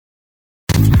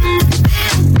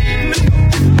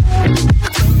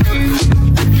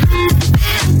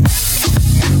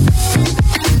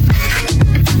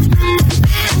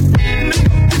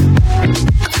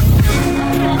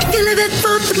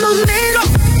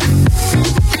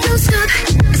stop,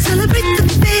 celebrate the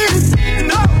feeling.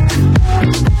 No.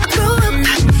 Grow up,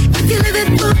 if you live it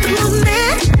for the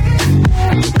moment.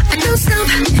 I don't stop,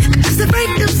 cause I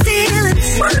break those ceilings.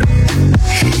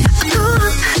 I go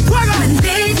up, when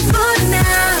made for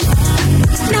now.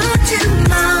 Not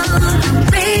tomorrow,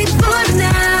 made for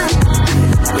now.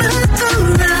 Look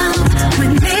around,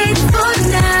 when made for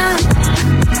now.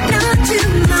 Not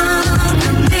tomorrow,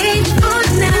 made for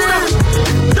now.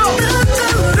 Look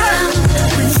around,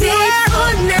 when made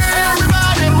for now.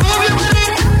 Everybody move it with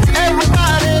it.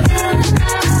 Everybody.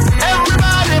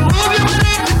 Everybody move it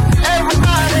with it.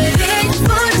 Everybody. Made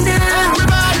for now.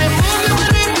 Everybody move it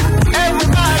with it.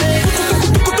 Everybody.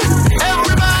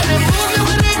 Everybody move it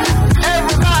with it.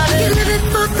 Everybody. You live it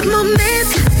for the moment.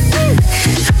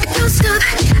 I don't stop,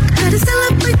 gotta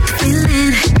celebrate the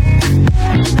feeling.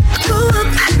 Go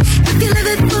up, if you live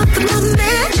it for the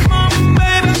moment.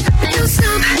 I don't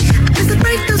stop, cause I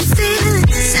break those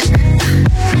ceilings.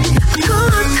 Go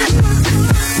up.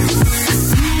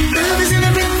 Love is in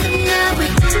everything I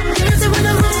wait. Dancing when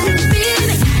I'm on the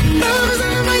feeling. Love is on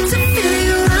the way to feel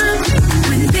you up.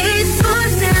 When made for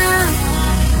now,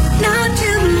 not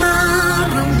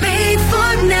tomorrow. Made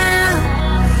for now.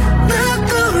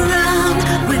 Look around.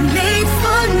 We're made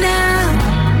for now.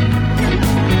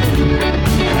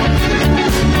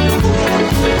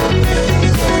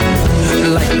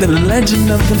 Like the legend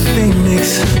of the phoenix,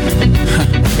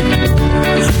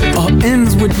 all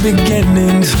ends with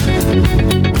beginnings.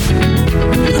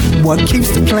 What keeps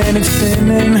the planet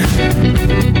spinning?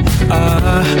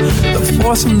 The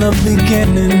force from the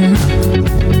beginning.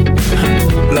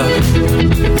 Love.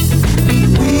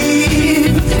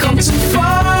 We've come too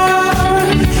far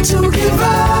to give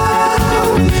up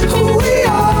who we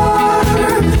are.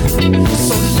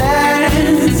 So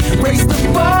let's raise the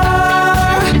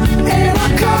bar and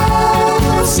our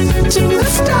cause to the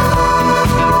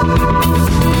stars.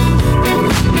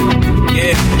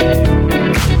 Yeah,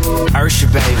 Ursha,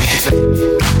 baby.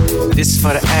 This is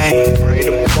for the A.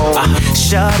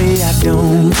 Shawty, I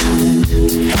don't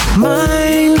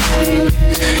mind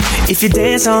if you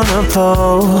dance on a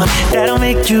pole. That'll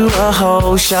make you a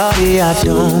hoe. Shawty, I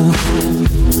don't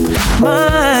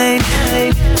mind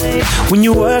when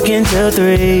you work until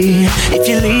 3. If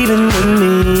you're leaving with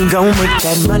me, gon' make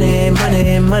that money,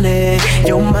 money, money.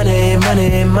 Your money,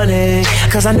 money, money.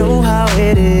 Cause I know how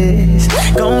it is.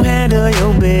 Gon' handle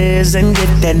your biz and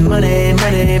get that money,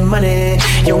 money, money.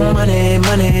 Your money,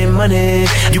 money, money.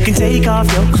 You can take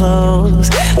off your clothes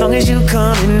long as you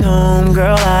coming home,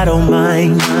 girl, I don't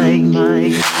mind.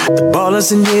 The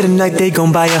ballers in here tonight, they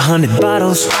gon' buy 100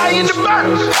 bottles.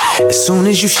 As soon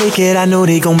as you shake it, I know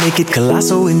they gon' make it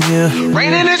colossal in here.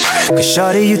 Cause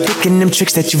shawty, you thinking them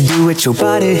tricks that you do with your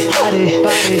body.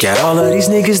 Got all of these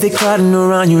niggas, they crowding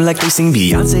around you like they sing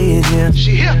Beyonce in here.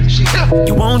 She here.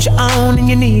 You want your own and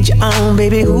you need your own,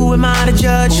 baby, who am I to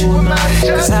judge?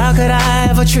 Cause how could I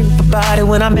ever trip about it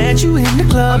when I met you in the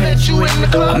club?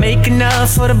 I make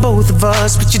enough for the both of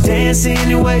us, but you dance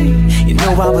anyway. You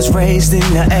know I was raised in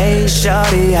the A,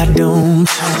 shawty, I don't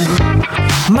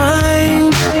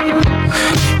mind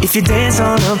if you dance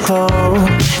on a pole.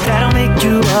 That'll make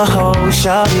you a hoe,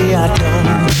 shawty, I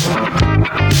don't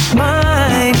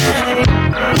mind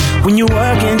when you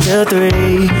work until 3.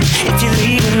 If you're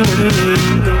leaving with me,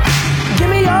 give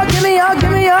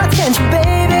me your attention,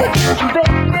 baby.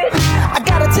 I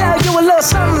gotta tell you a little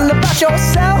something about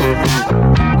yourself.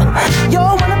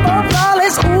 You're wonderful,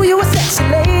 flawless, ooh, you a sexy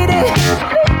lady.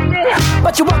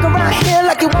 But you walk around here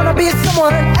like you wanna be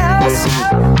someone else.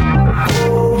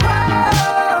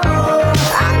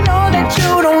 I know that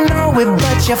you don't know it,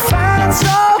 but you're fine,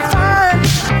 so fine.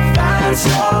 Fine,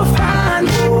 so fine.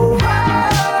 Oh,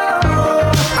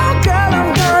 girl,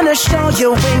 I'm gonna show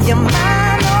you when you're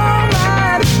mine, oh,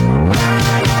 mine.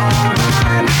 Mine, oh,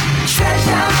 mine.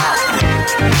 Treasure,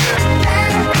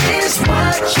 that is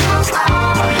what you are.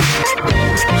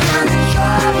 Honey,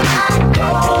 you're my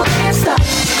golden star.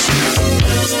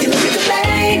 You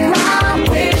make my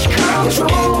wish come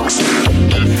true.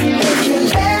 If you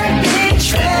let me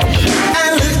treasure. I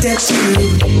looked at you,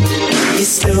 you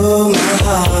stole my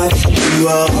heart. You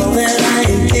are all that I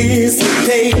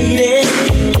anticipated.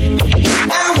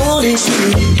 I wanted you,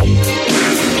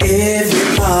 every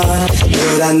part,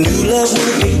 but I knew love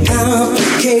would be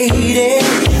complicated.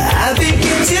 I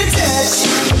began to touch,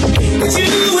 but you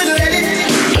wouldn't let it.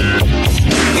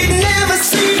 It never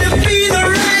seemed to be the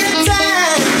right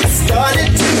time. I started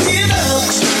to give up,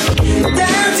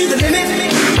 down to the limit,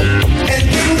 and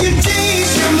then you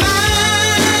changed your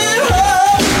mind,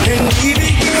 oh, and we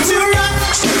began to rock,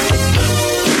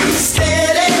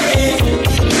 steady,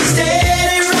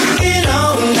 steady rocking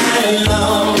all night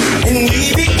long.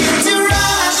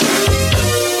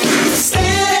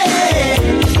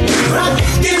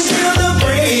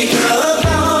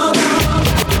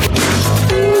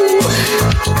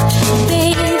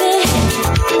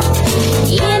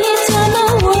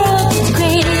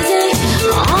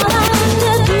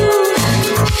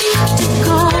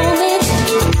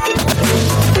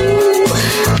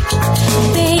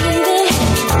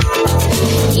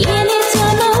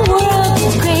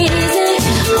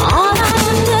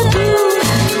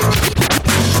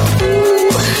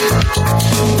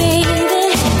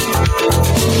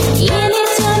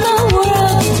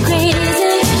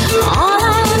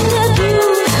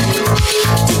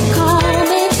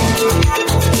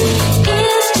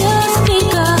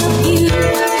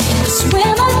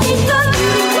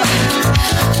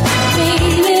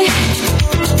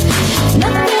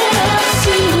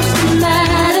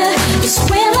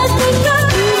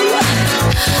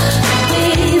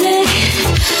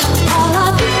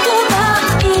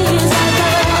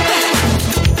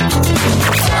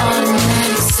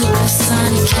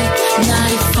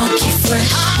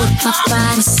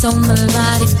 so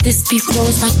melodic. This beat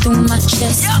rolls right through my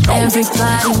chest.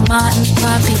 Everybody, Martin,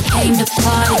 Poppy came to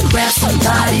party. Grab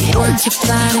somebody, work your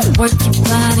body, work your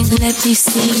body. Let me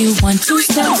see you 1, 2,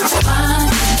 step.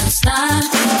 Slide.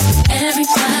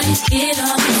 Everybody get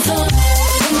on the floor.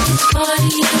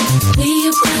 Party, we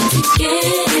about to get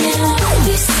it on.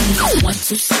 We see 1,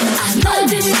 2, step. I love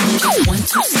it. 1,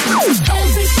 2, step.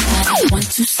 Everybody 1,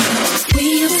 2, step.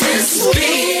 We about to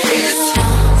get it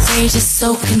on. Outrageous,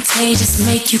 so contagious,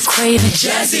 make you crave it.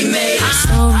 Jazzy made it.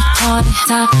 So retarded,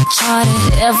 top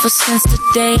charted. Ever since the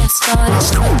day I started,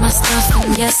 struck my stuff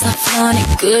and yes I flaunt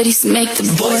it. Goodies make the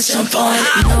boys jump on it.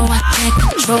 No, I can't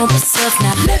control myself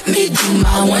now. Let me do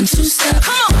my 1, 2 step.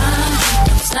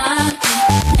 Don't stop.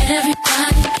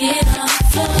 Everybody get on the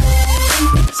floor.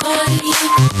 Party,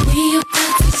 we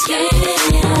about to get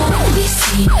it on. We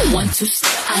see 1, 2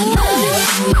 step. I love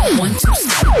it. 1, 2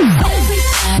 step.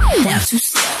 Everybody 1, 2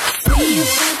 step. We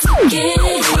about to get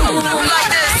it on. Like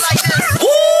this.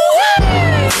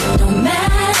 Don't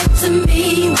matter to me,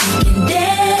 we can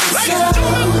dance slow.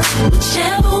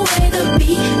 Whichever way the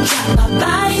beat drop, our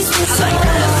bodies will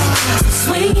slow.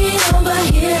 Swing it over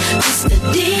here, Mr.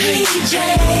 DJ,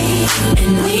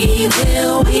 and we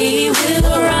will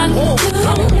rock you.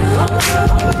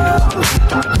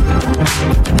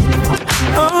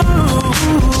 Oh,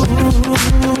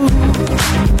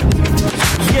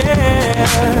 yeah.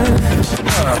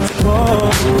 Whoa,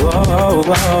 whoa,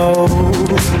 whoa,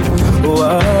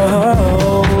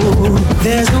 whoa.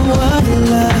 There's no one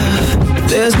love,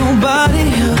 there's nobody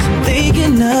else I'm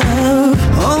thinking of.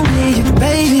 Only you,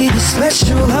 baby, you're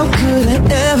special. How could I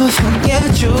ever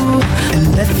forget you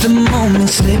and let the moment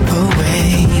slip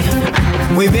away?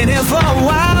 We've been here for a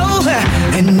while,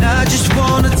 and I just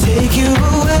wanna take you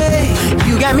away.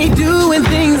 You got me doing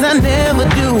things I never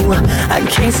do. I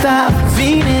can't stop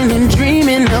feeling and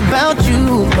dreaming about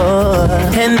you,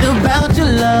 and about your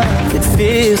love. It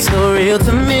feels so real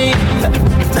to me.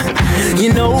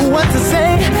 You know what to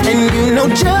say, and you know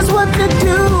just what to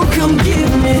do. Come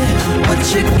give me what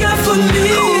you got for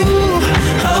me. Ooh,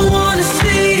 I wanna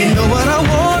see. You know what I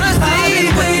wanna see. I've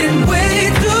been waiting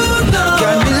way too long.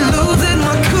 Got me losing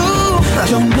my cool.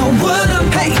 Don't know what I'm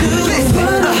doing.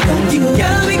 You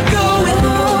got me going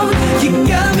on. You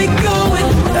got me going.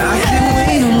 I can't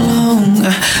wait along.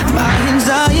 My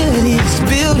anxiety is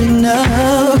building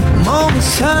up.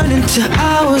 Moments turn into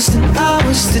hours and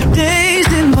hours to days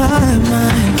in my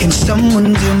mind. Can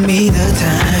someone give me the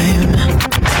time?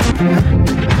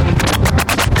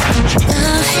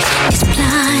 Love is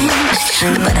blind,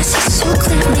 but I see so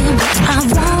clearly what I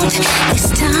want this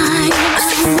time.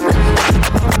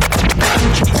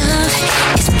 Love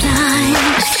is blind,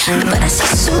 but I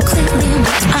see so clearly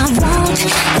what I want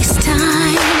this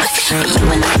time. You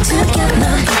and I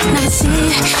together, not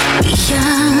serious.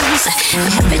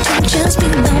 Every time just be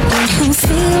the one who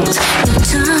feels the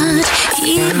touch,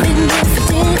 even if it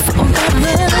did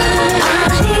forever.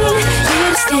 I need you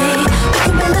to stay. We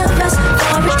can be lovers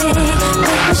for a day.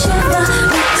 Make me shiver,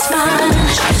 make me smile.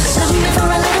 Love me for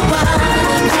a little while.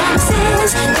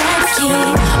 Promises that we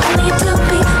keep, only to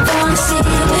be honest.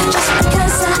 Just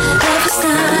because I love your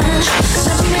style.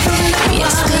 Love me for a little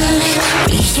while.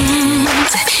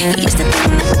 Used to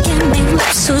think that can make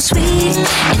life so sweet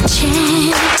and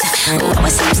chance.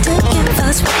 Always seems to give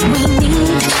us what we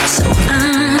need. So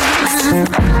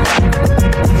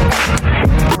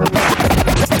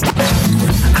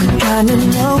I'm trying to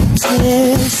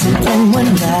notice something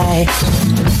one night.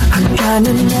 I'm trying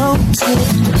to notice.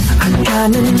 I'm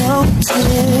trying to notice.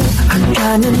 I'm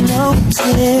trying to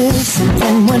notice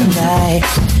something one night.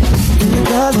 In your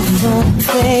colorful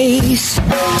face,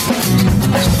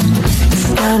 it's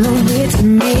kinda weird to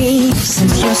me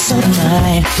since you're so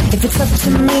fine. If it's up to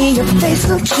me, your face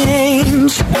will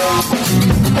change.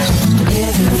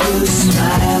 If you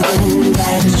smile, then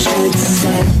that should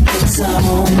set the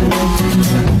tone.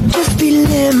 Just be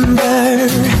limber,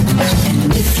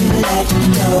 and if you let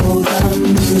go, the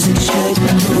music should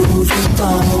move your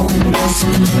bones.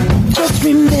 Just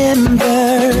remember,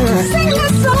 sing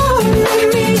that song with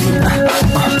me.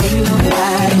 Ain't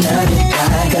nobody love it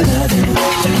like I love it.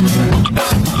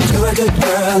 You're a good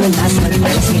girl, and that's what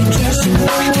makes me trust you.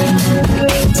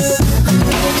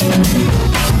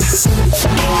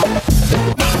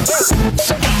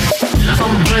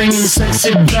 I'm bringing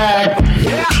sexy back.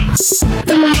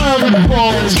 Them other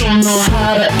boys don't know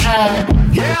how to act.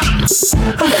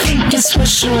 I'm thinking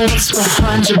special, what's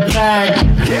behind your back?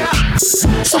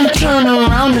 So turn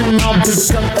around and I'll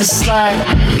pick up the slack.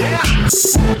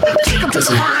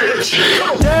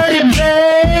 Dirty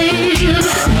babe,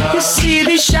 you see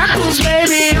these shackles,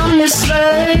 baby, I'm your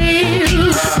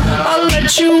slave. I'll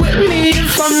let you whip me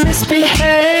if I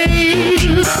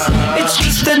misbehave. It's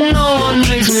just that no one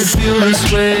makes me feel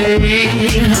this way.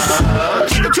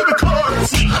 Take it to the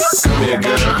chorus. Come here,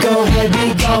 girl. Go ahead,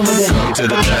 be gone with it. Come to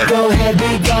the back. Go ahead,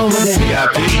 be gone with it.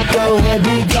 VIP. Go ahead,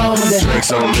 be gone with it.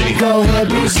 Drinks on me. Go ahead,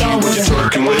 be gone What with you it.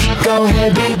 twerking with? Go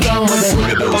ahead, be gone with it.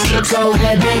 Look at those hips. Go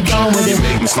ahead, be gone with You it.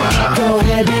 make me smile. Go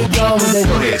ahead, be gone with it.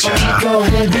 Go ahead, child. Go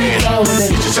ahead, be gone with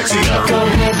it. Get your sexy out. Go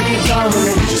ahead, be gone with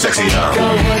it. Get your sexy out. Go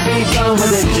ahead, be gone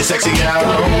with it. Get your sexy out.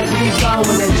 Go ahead, be gone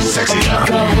with it. Get your sexy out.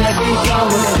 Go ahead, be gone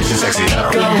with it. Get your sexy out.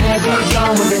 Go ahead, be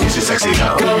gone with it. Get your sexy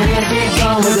out. Go ahead, be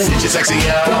gone with it. Get your sexy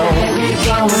Go out. ahead, be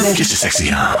gone with it. Get your sexy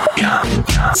out. Yeah.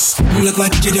 Look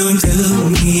what you're doing to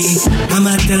me. I'm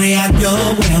utterly at your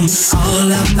whim.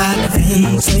 All of my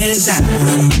defenses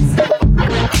down.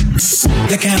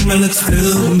 The camera looks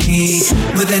through me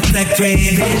with its X-ray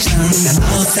vision, and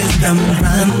all systems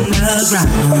run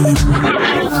aground.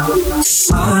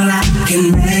 All I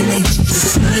can manage to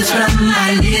push from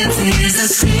my lips is a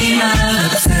scream of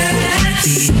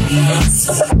absurdity.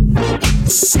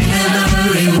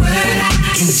 Every word I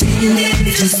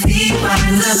intended to speak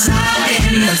winds up loud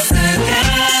in the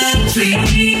circuitry.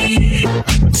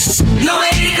 No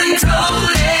way to control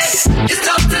it, it's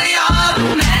totally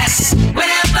automatic.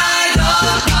 Whenever I go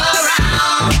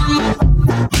around,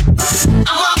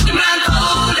 I'm walking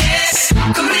blindfolded,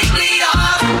 completely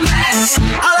automatic.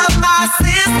 All of my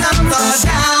systems are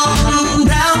down,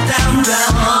 down, down, down.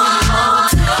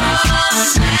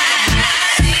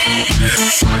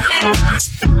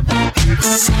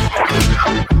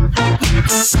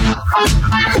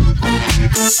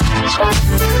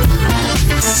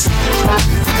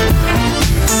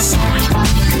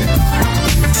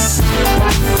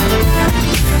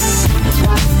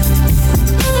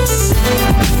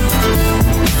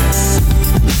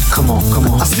 Come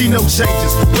on. I see no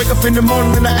changes. Wake up in the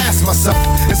morning and I ask myself,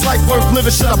 is life worth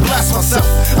living? Should I blast myself?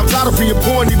 I'm tired of being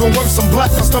poor and even worse, I'm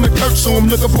black. My stomach hurts, so I'm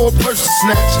looking for a purse to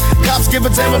snatch. Cops give a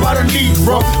damn about a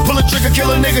Negro. Pull a trigger,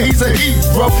 kill a nigga, he's a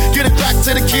hero. Get it back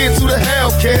to the kids who the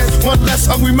hell cares. One less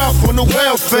hungry mouth on the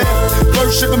welfare.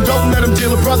 First ship them, don't let them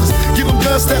deal with brothers. Give them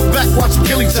guns, step back, watch them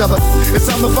kill each other. It's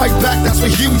time to fight back, that's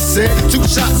what Huey said. 2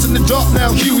 shots in the dark,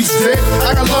 now Huey's dead.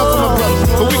 I got love for my brothers,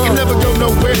 but we can never go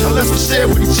nowhere unless we share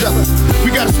with each other.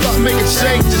 We gotta start making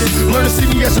changes. Learn to see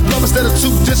me as a brother instead of 2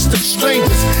 distant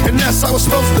strangers. And that's how it's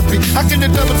supposed to be. How can the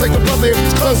devil take a brother if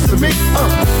it's close to me?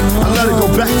 I let it go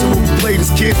back to when we played as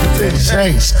kids, but then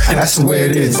changed. That's the way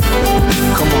it is.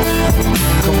 Come on.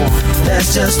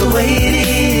 That's just the way it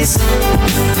is.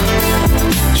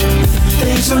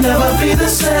 Things will never be the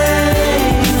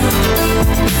same.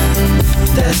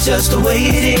 That's just the way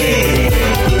it is.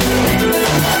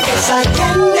 It's like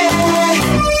candy.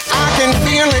 I can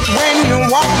feel it when you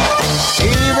walk,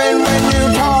 even when you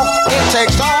talk, it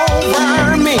takes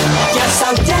over me. You're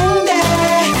so dandy.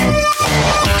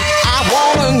 I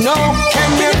wanna know, can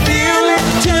you feel it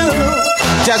too?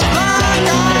 Just like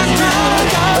I do.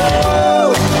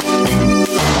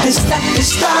 This stuff is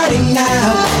starting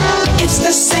now. It's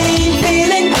the same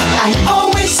feeling I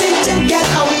always seem to get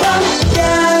around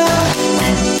you.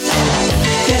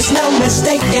 There's no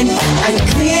mistaking, I'm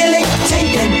clearly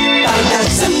taken by the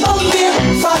simple mere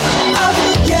thought of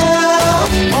you.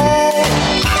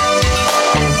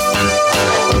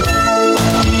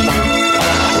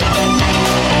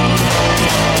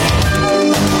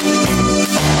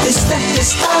 This stuff is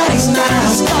starting now.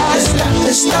 This stuff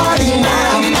is starting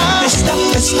now. This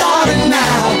stuff is starting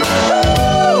now.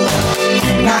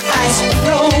 My eyes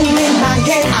roll in my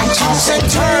head. I toss and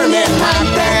turn in my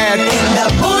bed. In the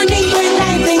morning when I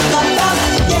think about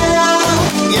you.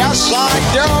 Yes, I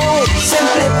do.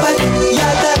 Simply put,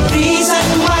 you're the reason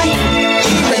why.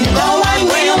 Even though I'm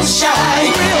real shy,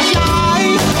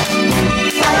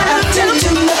 I attempt to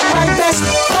look my best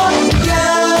for you.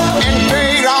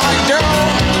 Indeed, I do.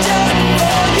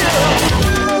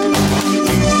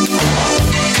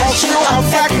 Cause you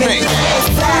affect me,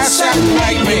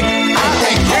 fascinate me. I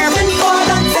think Heaven for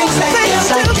the things that feel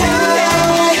so candy.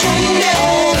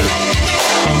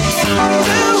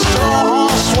 so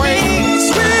sweet,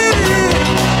 sweet.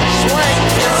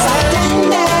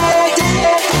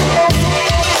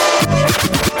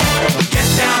 Get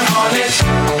down on it.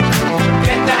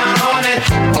 Get down on it.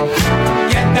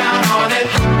 Get down on it.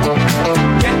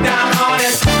 Get down on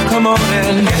it. Come on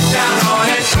in. Get down on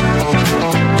it.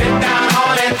 Get down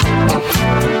on it.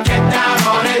 Get down on it.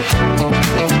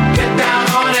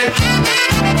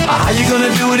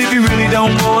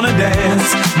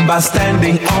 by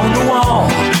standing on the wall.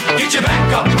 Get your back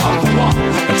up off the wall.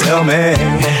 Tell me,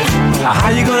 how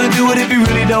you gonna do it if you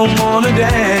really don't wanna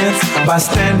dance? By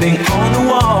standing on the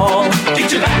wall. Get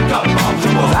your back up off the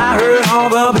wall. I heard all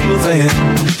the people saying,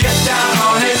 get down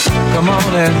on it. Come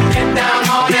on and get down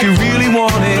on it. If you really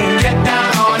want it, get down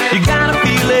on it. You gotta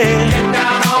feel it. Get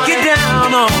down on it. Get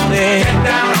down on it. Get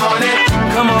down on it.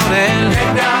 Come on and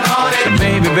get down on it.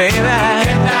 Baby, baby,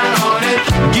 get down on it.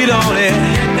 Get on it.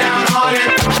 Get down on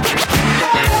it.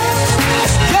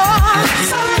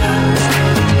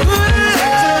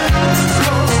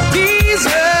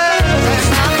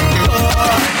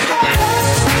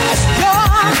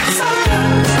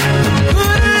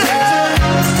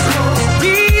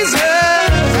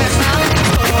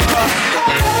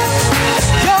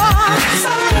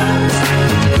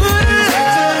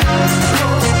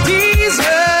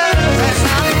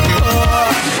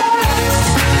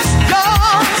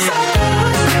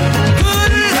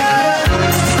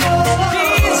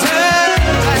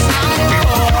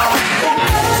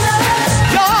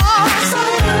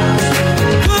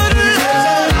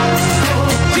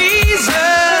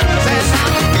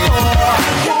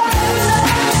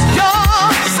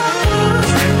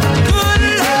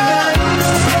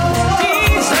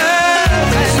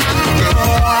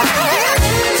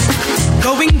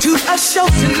 Show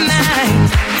tonight,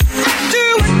 after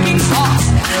working hard,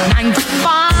 9 to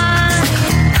 5.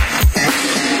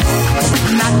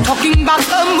 Not talking about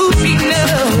a movie, no,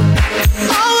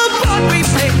 or a Broadway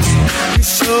play. The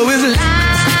show is live.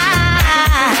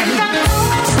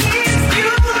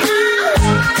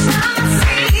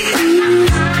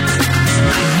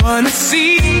 Wanna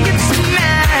see it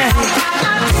tonight?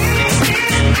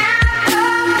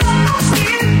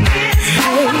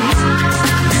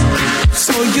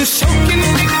 So you sure can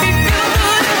make me feel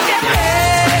good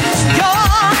again.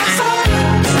 You're so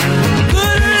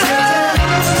good love,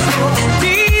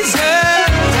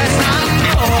 deserves and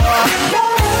more.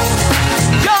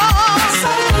 You're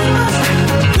so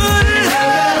good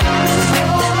love,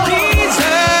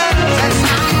 deserves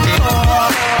and more.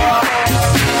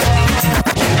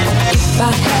 If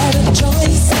I had a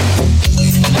choice,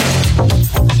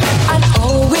 I'd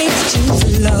always choose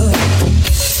love.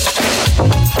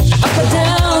 Up or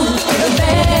down, good or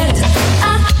bad, I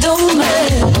don't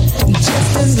mind,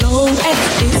 just as long as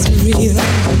it's real.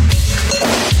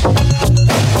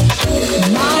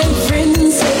 My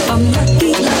friends say I'm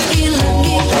lucky, lucky,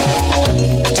 lucky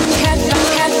to have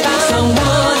found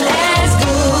someone as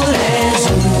good as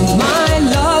you. My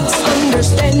love's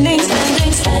understanding,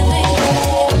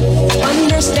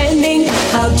 understanding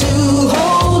how to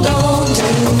hold on to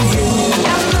you.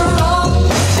 After all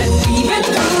that we've been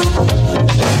through,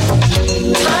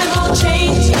 time won't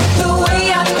change the way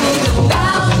I feel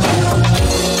about you.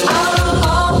 Out of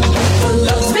all the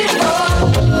loves before,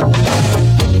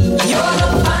 you're the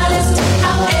finest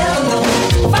I've ever known,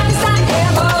 finest I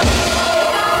ever.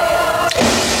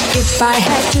 If I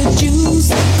had to choose,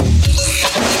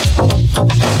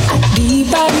 I'd be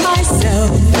by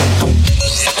myself.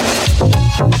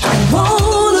 I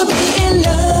wanna be in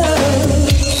love,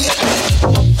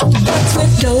 but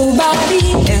with nobody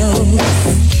else.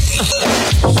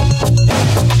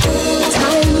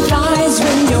 Time flies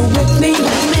when you're with me.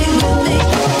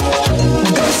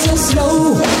 Go so slow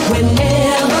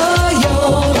whenever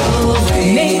you're away.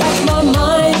 Made up my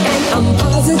mind and I'm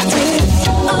positive.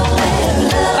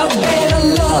 A better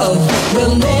love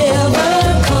will never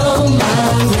come my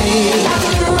way.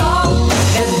 After all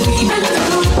that we've been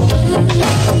through,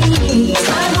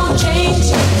 time won't change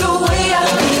the way I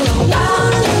feel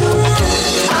about you.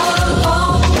 Out of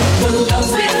all the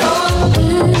loves before,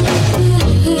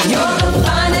 you're the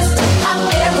finest I've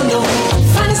ever known,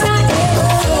 finest I ever.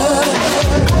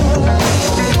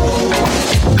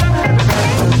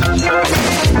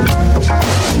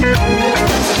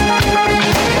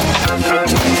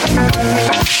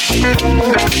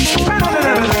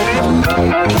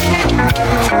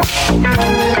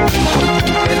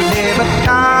 Never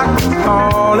stop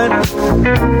falling.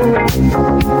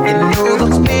 And know the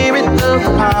spirit of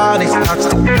the party starts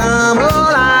to come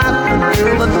alive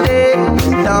until the day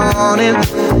is dawning.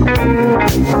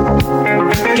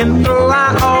 We can throw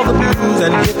out all the blues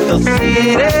and hit the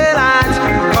city lights,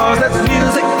 'cause there's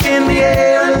music in the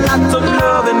air and lots of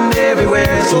loving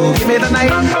everywhere. So give me the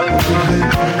night.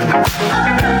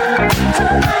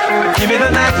 Give me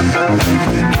the night.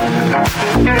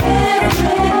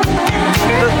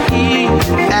 The heat,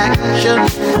 action.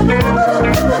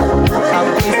 I'll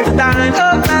taste the dine, a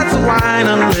glass of wine,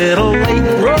 a little late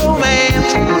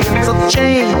romance. So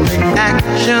chain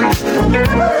reaction.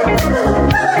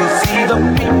 You'll see the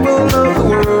people of the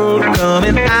world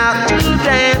coming out to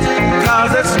dance.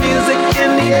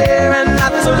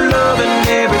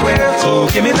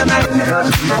 tonight.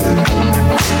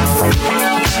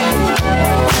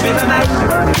 Give me tonight.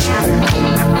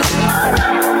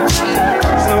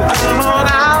 So come on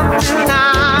out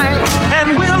tonight, and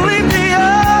we'll leave the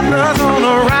others on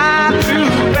a ride to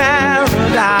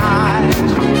paradise.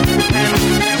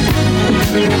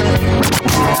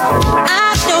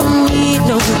 I don't need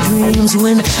no dreams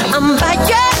when I'm by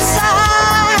your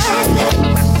side.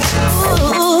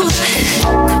 Ooh.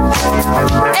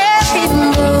 Every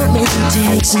moment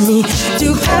takes me to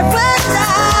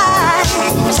paradise.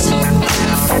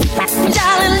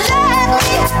 Darling, let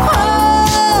me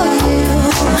hold you.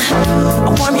 I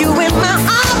warm you in my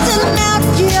arms and melt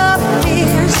your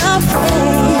fears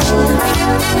away.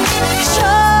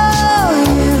 Show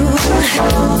you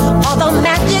all the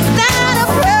magic that a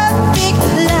perfect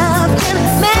love can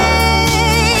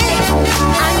make.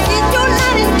 I need your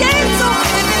night and day, so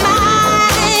baby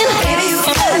mine. Baby, you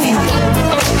got me.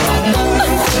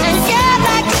 And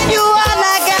yeah, I give you all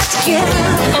I got to give.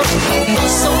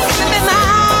 So baby,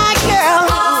 my girl.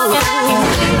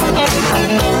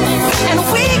 And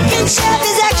we can share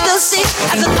this ecstasy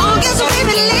as long as we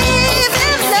believe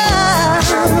in love.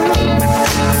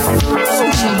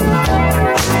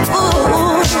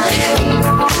 Ooh.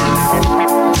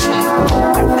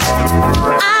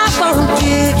 I won't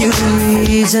give you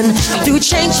reason to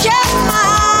change your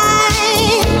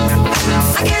mind.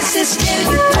 I guess it's still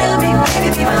you will be,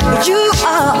 baby. You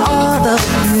are all the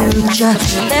future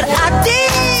that I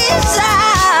desire.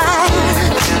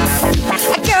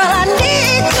 Girl, I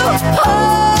need to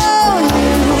hold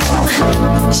you.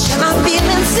 Share my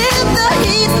feelings in the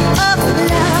heat of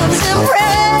love's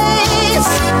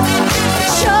embrace.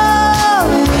 Show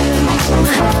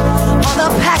you all the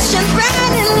passion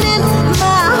burning in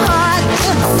my heart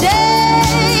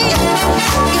today.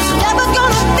 It's never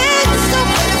gonna be so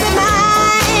baby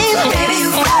mine. Baby, you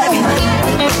gotta be mine.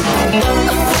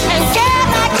 And can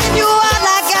I give you all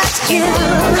I got to give?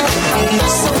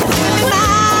 So baby,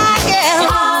 my girl.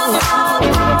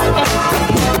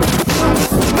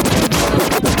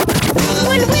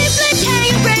 When we play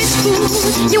Canyon Race School,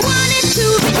 you wanted to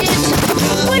be it.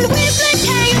 When we play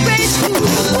Canyon Race School,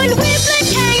 when we play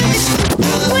Canyon Race School,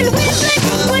 when we play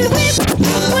Canyon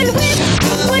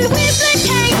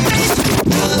Race School,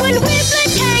 when we play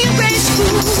Canyon Race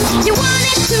School, you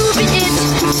wanted to be it.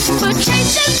 But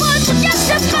change that was to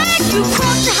justify you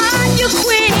crossed to hide your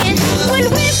queen. When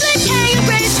we play Canyon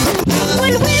Race School,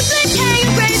 when we play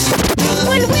Canyon Race School,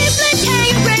 when we play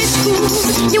Canyon Race School,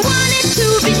 you wanted to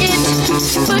be it.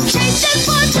 But change that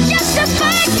was to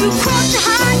justify you crossed to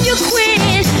hide your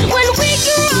queen. When we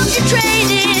grew up, you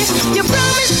traded your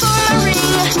promise for a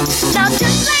ring. Now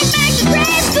just like back to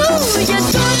grade school, you're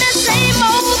doing the same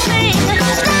old thing.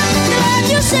 Stop the love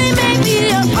you say, maybe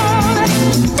you're on.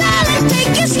 Darling,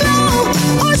 take it slow,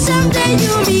 or someday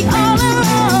you'll be all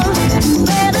alone.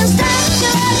 Better stop the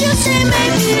love you say,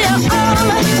 maybe you're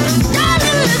on.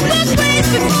 Darling, look both ways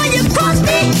before you cross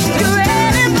me. You're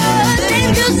ready for a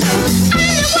danger zone. I'm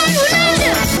the one who loves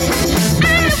you.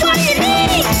 I'm the one you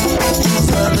need.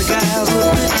 Other guys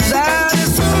will decide as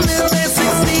soon as they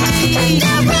succeed.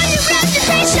 They'll run your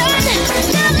reputation.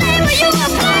 They'll label you a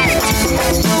flirt.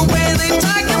 The way they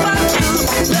talk about you,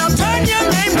 they'll turn your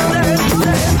name to dirt.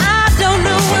 I don't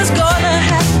know what's gonna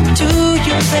happen to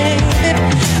you, baby,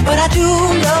 but I do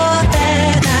know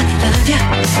that I love you.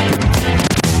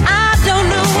 I don't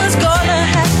know what's gonna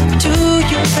happen to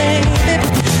you, baby.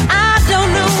 I don't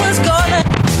know what's gonna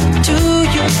happen to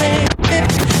you, baby.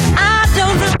 I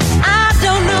don't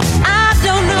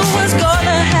know what's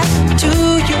gonna happen to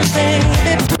you,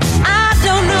 baby. I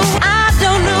don't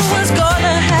know what's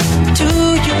gonna happen to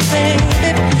you,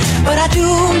 baby, but I do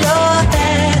know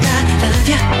that I love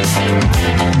you.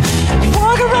 You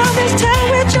walk around this town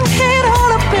with your head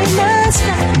all up in the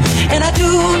sky, and I do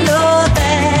know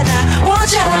that I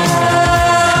want you.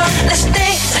 Let's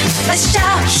dance, let's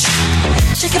shout,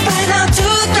 shake your body down to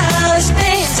the ground. Let's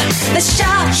dance, let's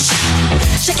shout,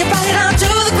 shake your body down to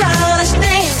the ground. Let's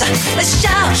dance, let's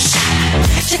shout,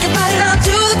 shake your body down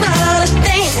to the ground. Let's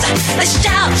dance, let's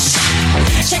shout,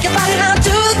 shake your body down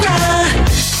to the ground.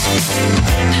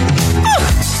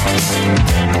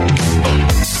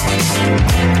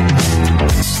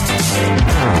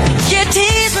 You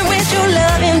tease me with your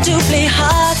loving to play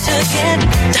hard to get,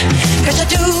 'cause I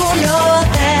do know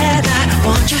that I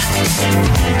want you.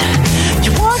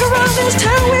 You walk around this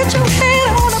town with your head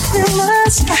on up in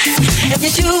the sky, and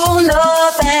you do know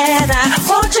that I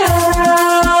want you.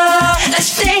 Let's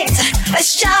dance, let's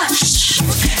shout,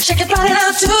 shake your body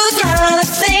down to the ground.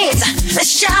 Let's dance,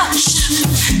 let's shout,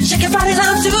 shake your body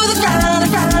down to the ground.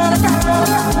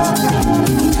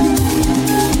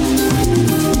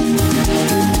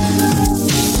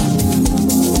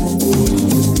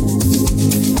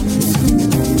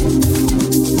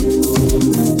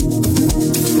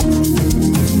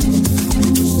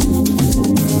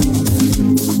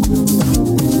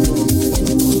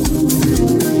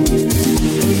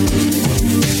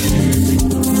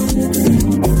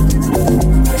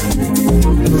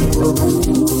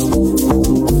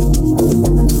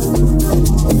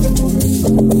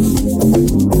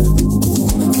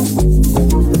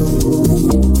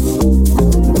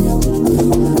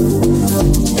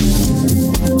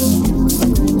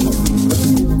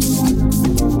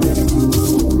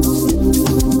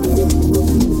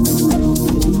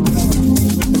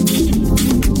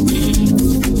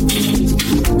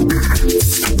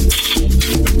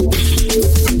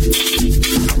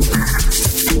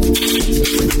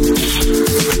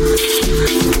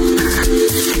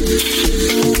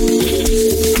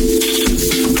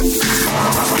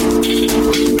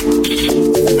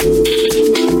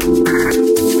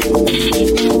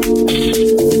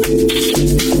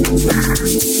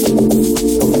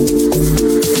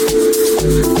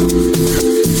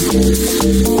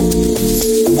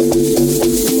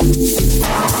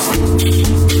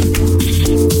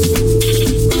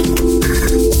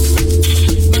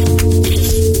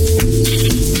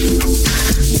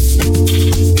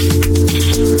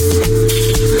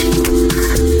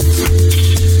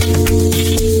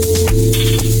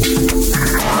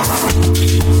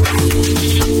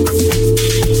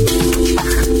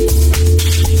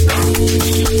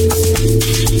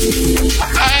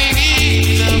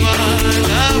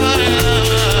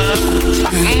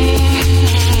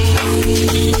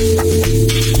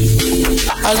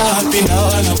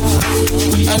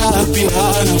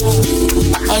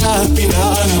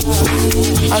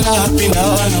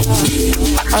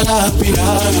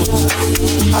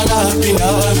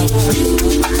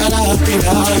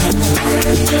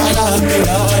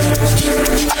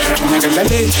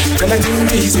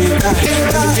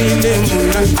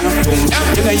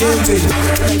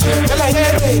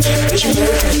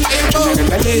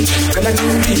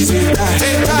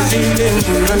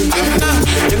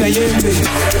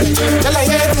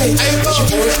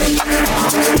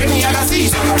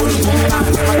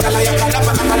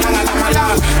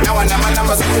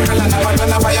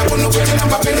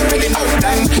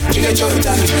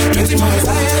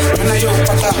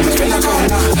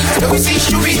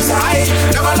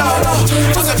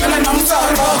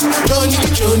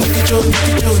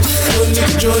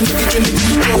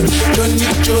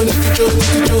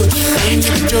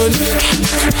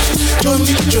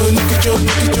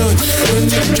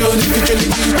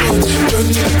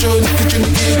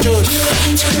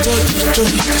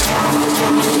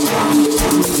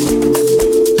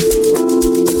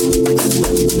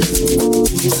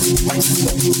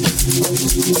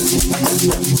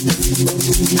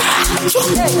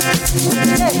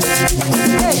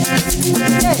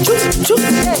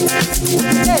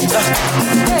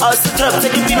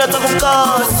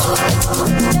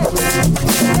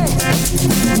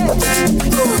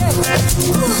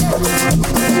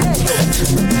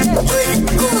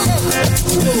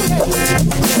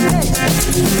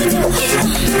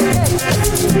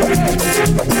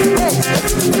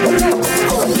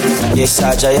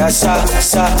 Yesaja ya sa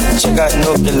chega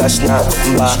no kilashna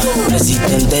mba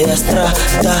presidente ya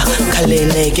strada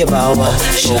kalene ke bawa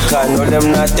shoka no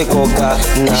lemnate koka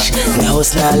na ne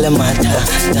hosna le mata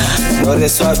na no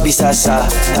reswa bisasa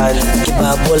tan ke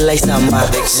babola isama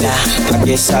la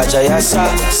yesaja ya sa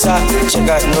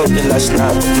chega no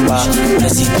kilashna mba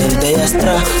presidente ya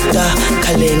strada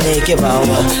kalene ke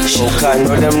bawa shoka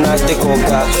no lemnate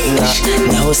koka na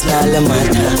ne hosna le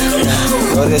mata na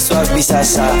no reswa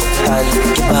bisasa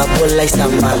que va por la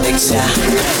isama Alexa.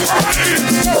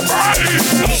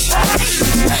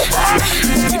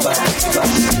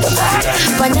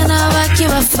 Banyana baki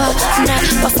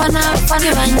bafana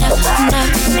banyana.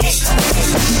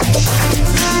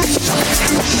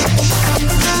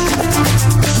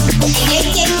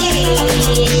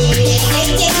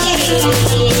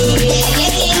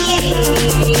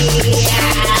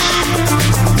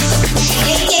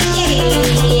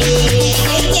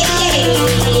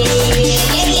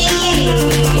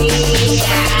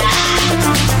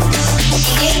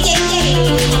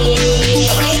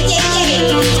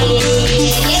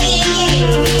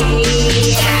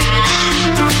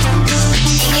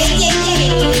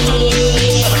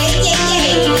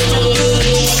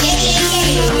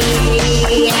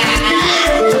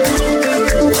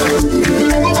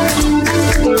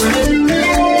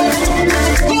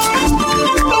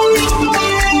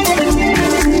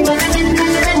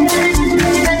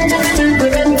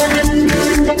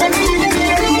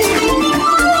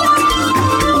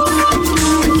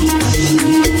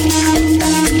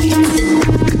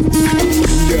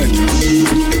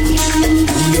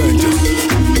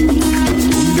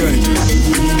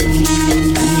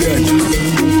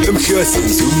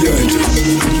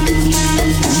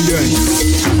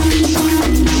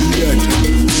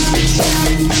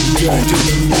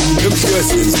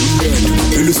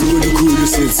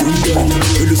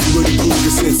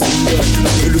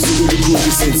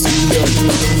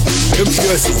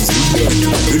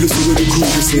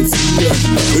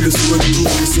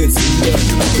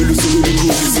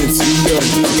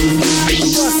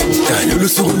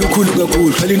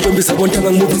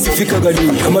 Fika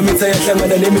kalula amamitha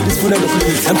ayahlangana nemidi sifuna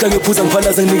lokulithi amhlanje phuza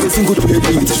ngiphalaza nginike ingudu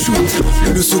yebithi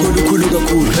lolu suku olukhulu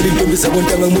kakhulu khali intombi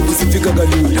sabontanga ngimubi sifika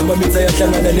kalula amamitha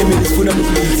ayahlangana nemidi sifuna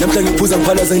lokulithi amhlanje phuza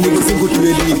ngiphalaza nginike ingudu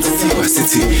yebithi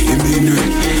sithi iminwe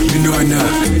minwana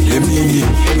lemini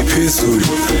iphezulu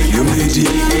your lady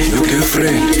your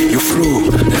girlfriend your flow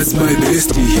that's my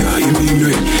bestie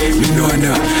iminwe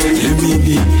minwana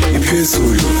lemini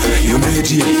iphezulu your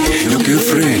lady your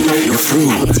girlfriend your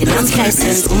flow that's my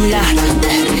bestie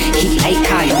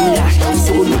Hilaika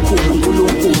sulukhulu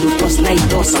uNkulunkulu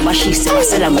tosnayidosa bashise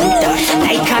basela ngumda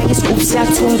layikhaya isigubsi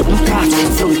yathunga umphakathi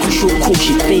flow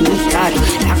ikhushukushi benigado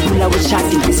akula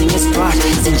weshadi business part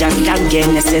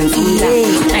sinjangangene senzula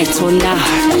ayithola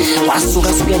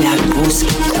wasuka sukela ngosi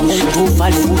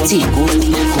uval futhi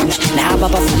igodi laba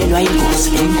bafulelwa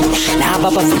ingozi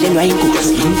laba bafulelwa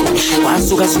ingozi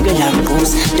wasuka sukela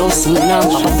ngosi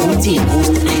tosunamba bafuthi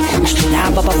igodi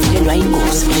laba bafulelwa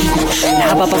ingozi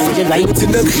laba bafulelwa ingozi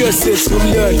thina kuhlose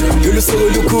umlando lolu soko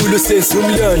lukhulu senza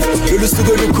umlando lolu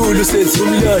suku olukhulu senza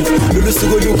umlando lolu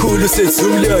suku olukhulu senza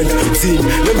umlando thina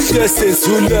namhla senza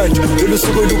umlando lolu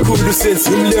suku olukhulu senza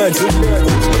umlando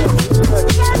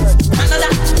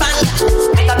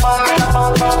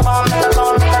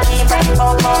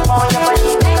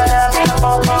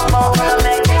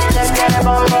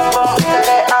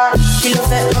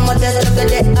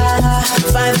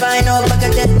Fine, no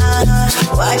bucket it,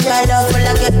 watch your love for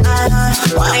like it,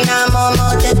 why not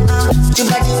more it,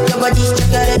 your body,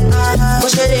 check it,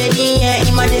 push it in, yeah,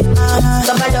 in my dick,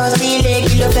 Kabalo, see, leg,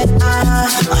 look at,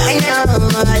 why not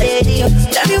more lady,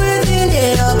 tell me what's in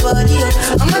your body,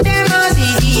 I'm a damn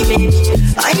easy, baby,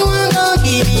 why you want to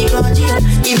give me control,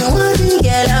 even want to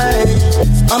get out,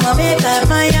 I'ma make up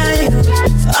my eye,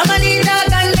 I'ma need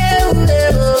that and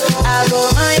I go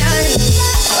my eye,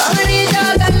 I'ma need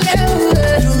that and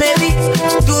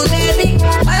do maybe,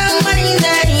 I don't money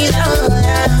that is on.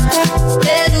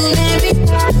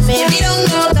 Maybe don't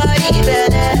know God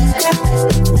better.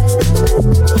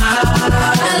 I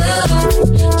love,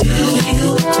 do you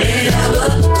ever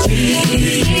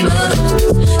dream of?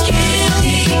 Can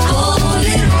we hold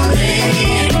it on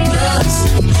raindrops?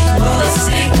 For the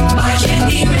sake of my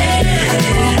candy red.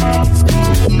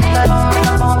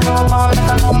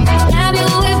 Have you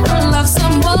ever loved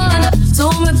someone so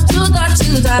much you thought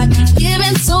you died?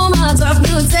 Giving so much of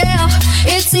yourself,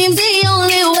 it seems the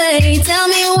only way. Tell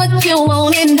me what you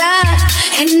want and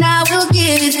I will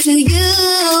give it to you.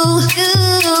 Cause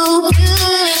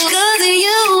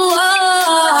you are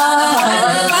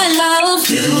my love.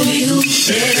 Do you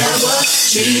ever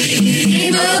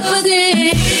dream of a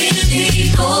day?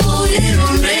 Golden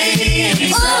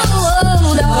rain.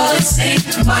 Oh, Lord, say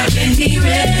my candy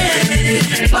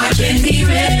red, my candy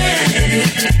red.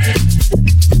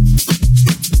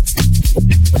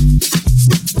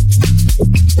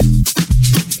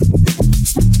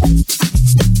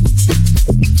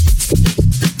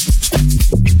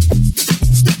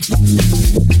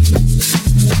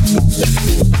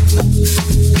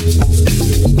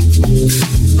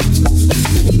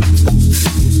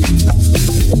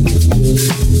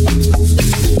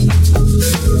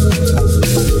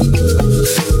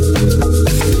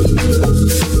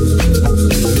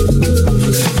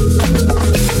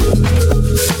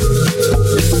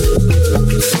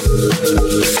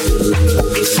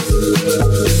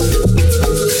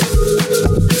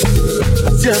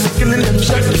 Yeah, I'm killing them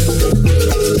shot.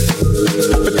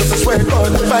 Because I swear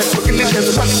God, the fight for killing them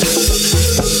shot.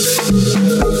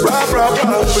 Rah,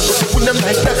 because we put them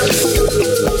like that.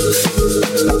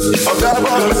 Oh, God,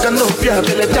 I can know, yeah, I'm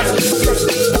that.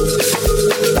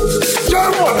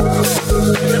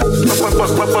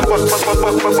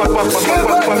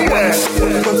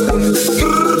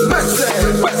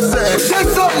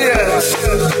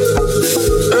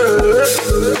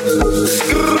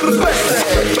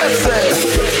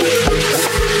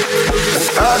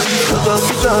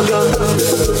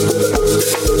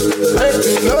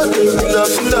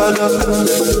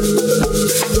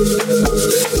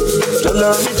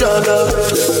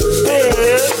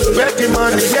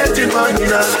 Getting money,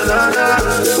 na na na.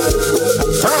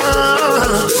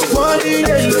 Money,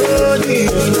 they love me.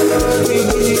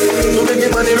 So many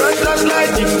money run just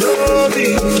like you love me.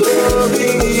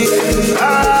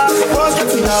 What's the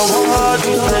thing I want?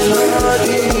 I love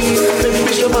you.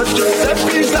 Baby, so much yourself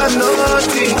is a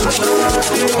naughty.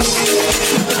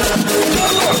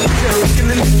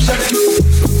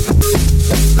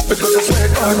 Because I swear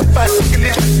God, if I kill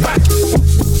it back.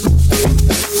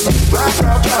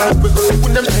 Because we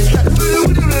put them like that.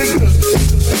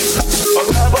 Oh,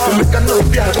 God, we can know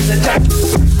we are the jack.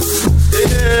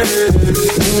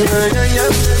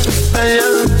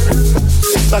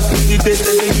 Back in the days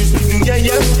that they used to do, yeah.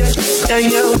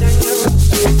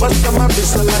 But some of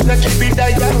this, I'm like, keep it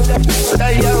die out.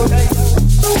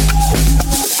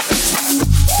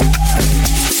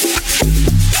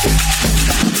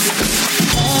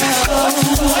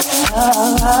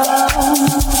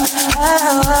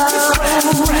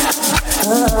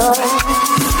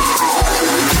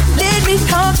 Let me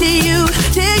talk to you,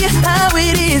 tell you how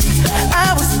it is.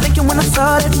 I was thinking when I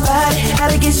saw that body, how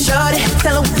to get shorty,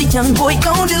 tell her what the young boy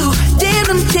gon' do. Damn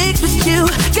them chicks with you,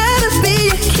 gotta be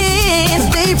a kid.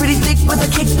 Stay pretty thick with a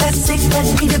kick that's sick, that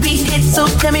need to be hit. So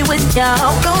tell me what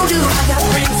y'all gon' do. I got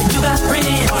friends and you got friends.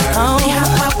 They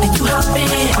hop out and you hop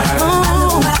in. I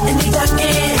know out and they duck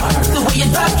in. The way you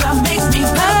drop makes me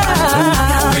proud. I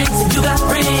got friends and you got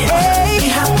friends. They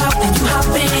hop out and you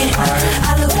hop in.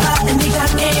 I look out and they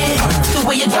duck in. The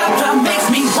way you drop makes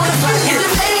me wanna fly. Is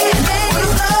it late? Baby,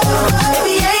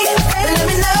 let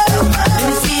me know. Let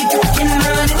me see if you can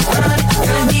run it.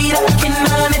 I need I can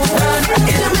run it.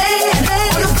 Is it late?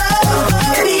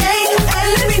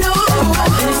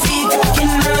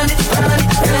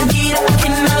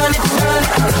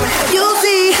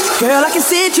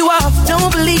 get you off.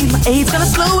 Don't believe my age gonna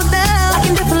slow it down. I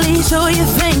can definitely show you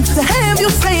things to have you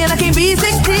saying I can't be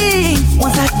 16.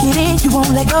 Once I get in, you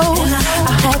won't let go.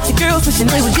 I had the girls wishing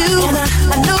they were you.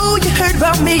 I know you heard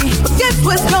about me, but guess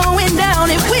what's going down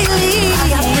in Wheelie?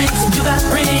 I got friends, you got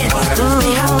friends.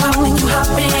 They hop out when you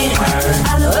hop in.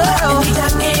 I love it and they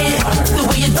got in. The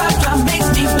way you drop makes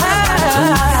me proud.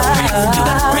 You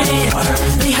got friends,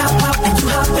 they hop out and you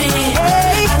hop in.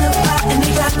 I love it and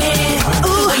they got in.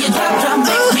 Ooh, the way you drop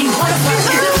makes me wanna fuck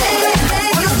you.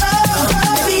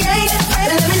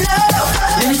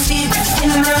 Let me see if you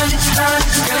can run it, girl,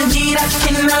 indeed I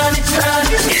can run it.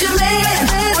 It's your man,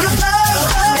 on the floor,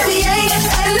 if he ain't,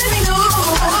 let me know.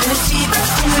 Let me see if you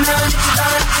can run it,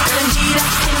 girl, indeed I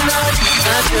can run it.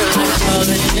 My girl, I'm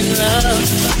falling in love.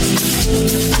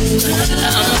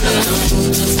 I'm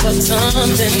gonna fuck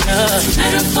something up.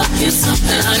 Better fuck you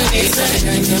something. I need to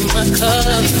drink in my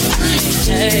cup.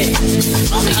 Hey,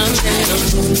 I'm in the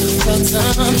mood to fuck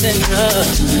something up.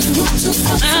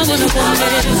 I wanna go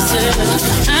missing.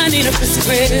 I need a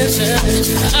prescription.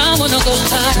 I wanna go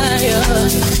higher.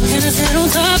 Can I sit on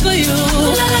top of you?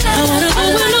 I wanna go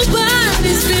where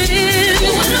nobody's been.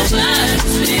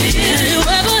 Have you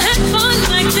ever had fun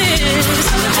like this?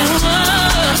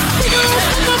 We gon'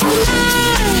 fuck up the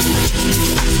night.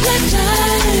 Black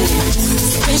lights,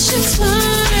 spaceships fly.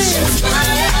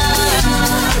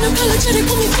 Unapologetic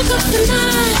when we fuck up the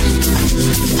night.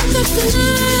 Fuck up the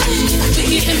night.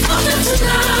 We can fuck up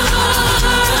tonight.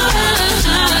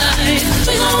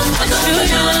 We gon' fuck up the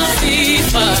night.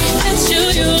 That's you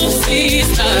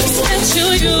stars. That's you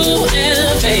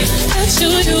elevate. That's you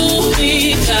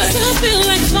because I feel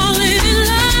like falling in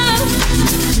love.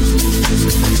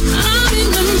 I'm in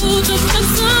the mood to fuck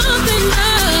something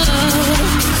up.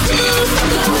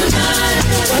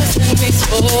 What's in these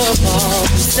four walls?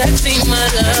 Sexy, my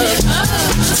love.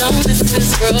 Don't miss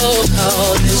this roll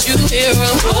call. Did you hear a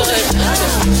word?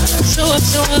 Show up.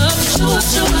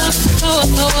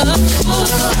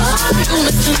 You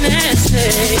Mr.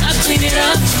 Nasty. I clean it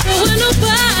up. Go where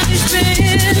nobody's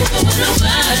been.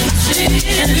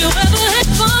 Have you ever had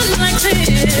fun like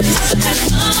this?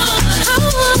 I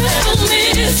wanna go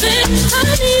missing. I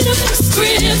need a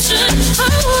prescription. I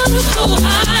wanna go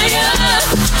higher.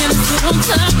 Can I sit on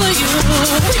top of you?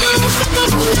 We gon' fuck up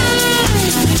the night.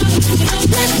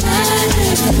 Black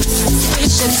lights,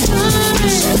 spaceships fly.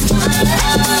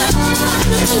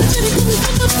 Unapologetic when we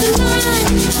fuck up the night.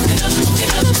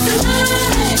 Get up the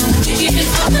night. We can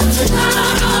fuck up the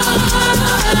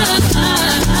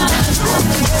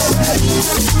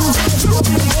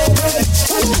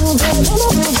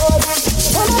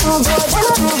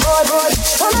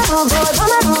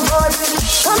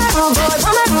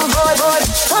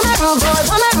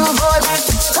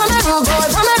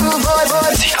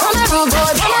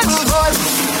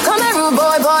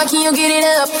Boy, can you get it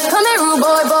up? Come here, rude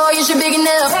boy, you should big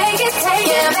enough. Take it,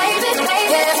 yeah, baby,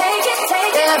 yeah, take it,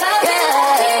 yeah.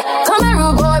 Come here,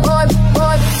 rude boy. Come here, rude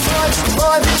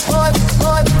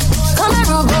boy. Come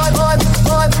here, rude boy.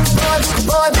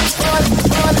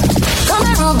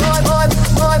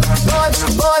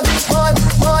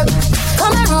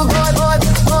 Come here, rude boy.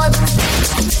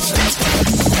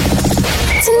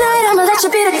 Tonight I'ma let you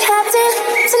be the captain.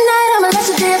 Tonight I'ma let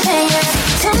you be a painter.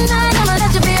 Tonight I'ma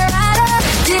let you be a rider.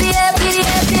 Giddy up, baby.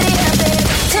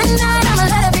 Tonight I'ma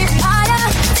let it be higher.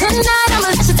 Tonight I'ma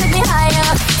let you take me higher.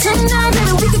 Tonight,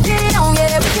 baby, we can get it on,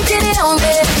 yeah. We can get it on,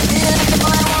 yeah. Feel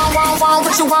like you want,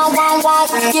 what you want.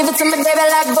 Give it to me, baby,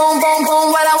 like boom.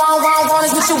 What I want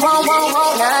is what you want.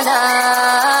 Nah.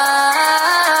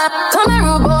 Come here,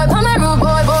 rude boy. Come here, rude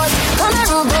boy. Come here,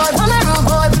 rude boy. Come here, rude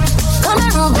boy. Come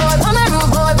here, rude boy. Come here,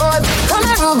 rude boy. Come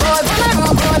here, rude boy. Come here,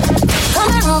 rude boy.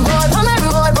 Come here, rude boy. Come here,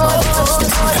 rude boy.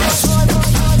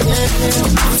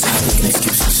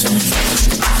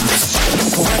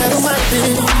 Whatever might be,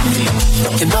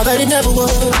 you know that it never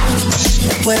was.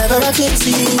 Whatever I could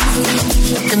see,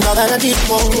 you know that I did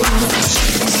want.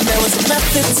 There was a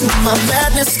method to my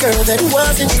madness, girl, that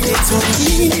wasn't clear to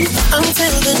me.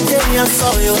 Until the day I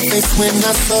saw your face, when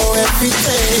I saw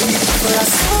everything. But I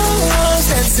saw us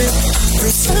dancing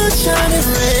through sunshine and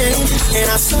rain, and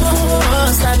I saw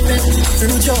us laughing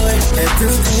through joy and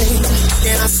through pain.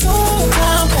 And I saw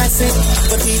time passing,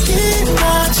 but we did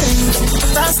not change.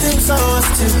 I still saw us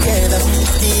together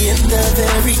at the end of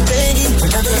every day.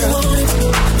 Whenever you want it,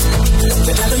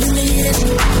 whenever you need it,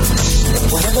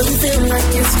 whatever you feel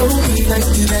like it's gonna be like,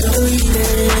 you better believe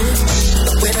it.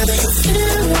 Whenever you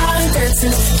feel like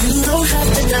dancing, you don't have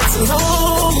to dance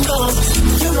alone. No.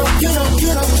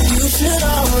 You should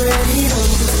already know.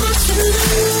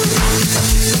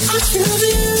 I choose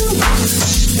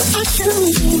you.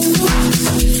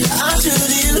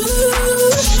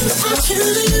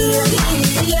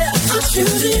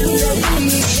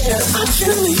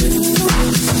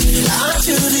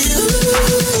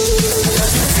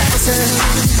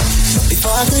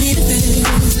 Before I could even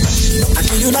feel, I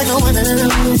knew you like no one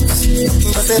else.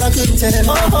 But said I couldn't tell.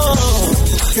 Oh,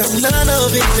 girl, none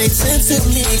of it made sense to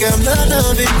me. Girl, none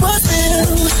of it was real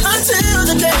until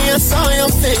the day I saw your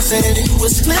face and it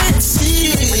was clear to see.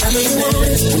 Whenever you want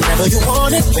it, whenever you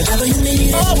want it, whenever you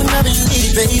need it, oh, whenever you need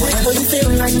it, baby. Whenever you feel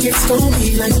like it's gonna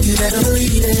be like you better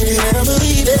believe it, you better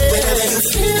believe it. Whenever you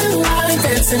feel like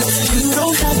dancing, you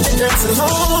don't have to dance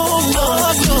alone. No,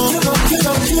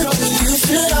 you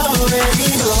should already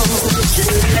know.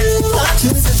 I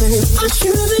choose you, babe. I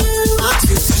choose you. I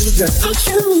choose you, girl. I choose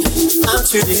you.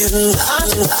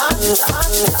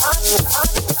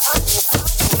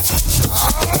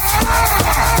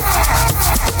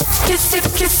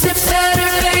 Kiss it better,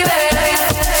 baby.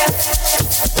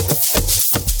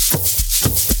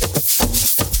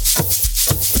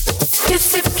 Kiss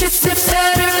it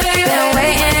better, baby. Been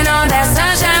waiting on that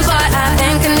sunshine, boy. I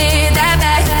think I need that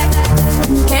back.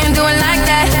 Can't do it like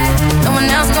that. No one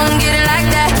else gon' get it like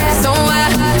that. So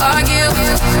I argue,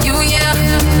 yeah,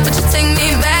 but you take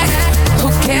me back. Who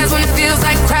cares when it feels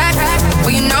like crack?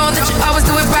 Well, you know that you always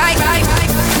do it right.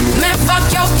 Man, fuck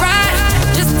your pride.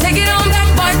 Just take it on back,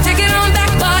 boy. Take it on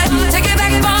back, boy. Take it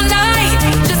back all night.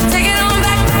 Just take it on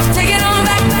back. Take it on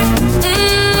back.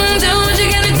 Do what you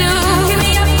gotta do. Get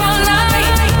me up all night.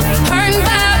 Hurting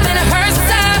vibe and it hurts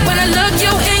inside when I look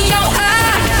you in your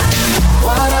eye.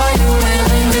 What are you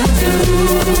willing to do?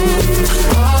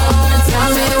 Oh, tell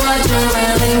me what you're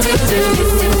willing to do.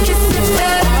 Kiss it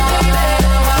better, baby.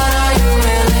 What are you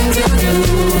willing to do?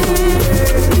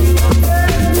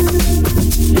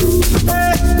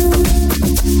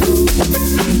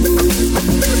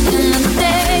 In the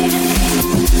day,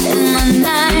 in the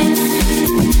night,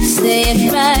 say it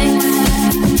right,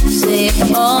 say it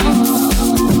all.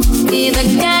 Either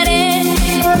got it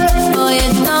or you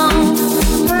don't.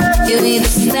 You either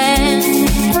stand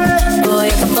or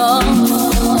you fall.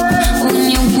 When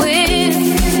your will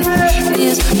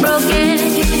is broken,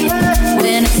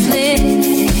 when it's lit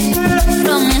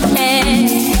from your head,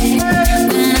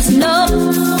 when there's no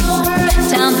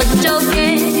time for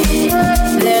joking,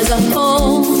 there's a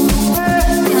hole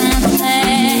in the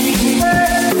plan.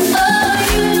 Oh,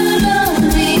 you don't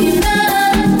mean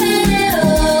nothing at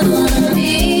all to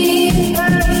me.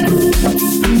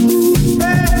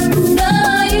 No,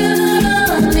 you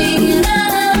don't mean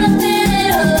nothing at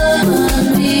all to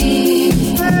me.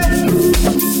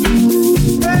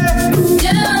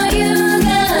 Do you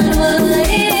got what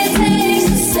it takes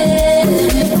to set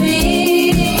me free?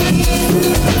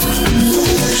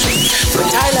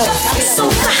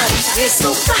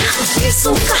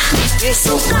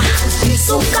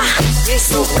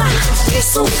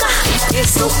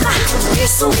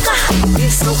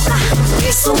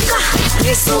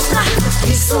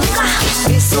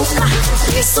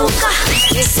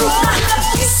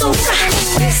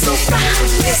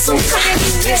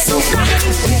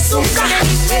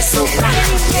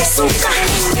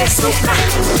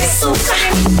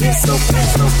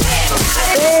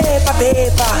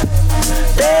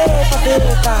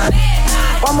 Beba,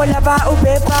 vamos lavar o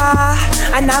beba,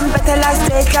 anambete la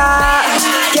seca,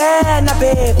 yeah na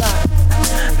beba,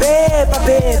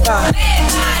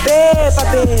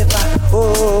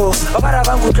 oh, para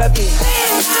vangu trapi,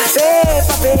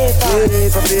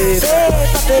 beba,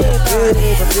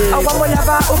 oh vamos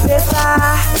lavar o beba,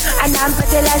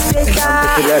 anambete la seca,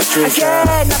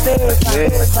 yeah na beba.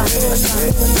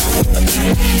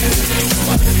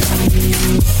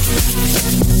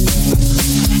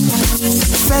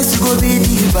 First you go be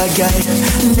the bad guy,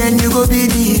 then you go be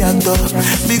the actor.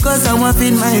 Because I want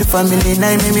feed my family,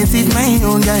 now make me feed my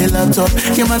own guy laptop.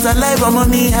 You must alive, I'm on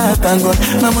me, I thank God.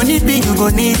 My money big, you go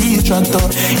need the tractor.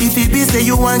 If it be say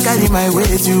you want carry my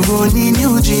weight, you go need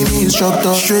new gym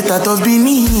instructor. Straight out of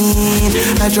Benin,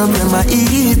 I drop in my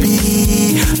EP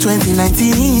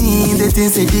 2019, they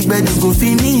think say big bed you go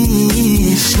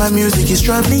finish. My music is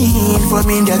traveling from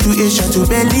India to Asia to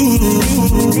Berlin.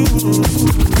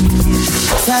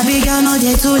 Sabi girl no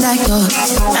dey too like talk,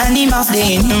 and the mouth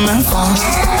dey in human form.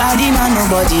 Body man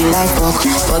nobody like talk,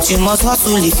 but you must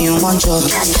hustle if you want job.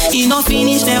 You no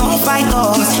finish them won't fight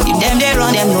us. If they them they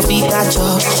run, them no big catch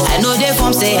up. I know they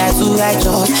form say I too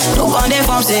righteous. Don't come they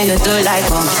form say you too like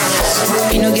them.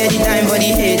 You no get the time for the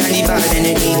hate and the bad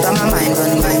energy. Got my mind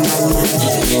on my mind.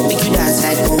 Make you dance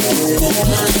like broccoli.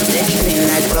 Steady green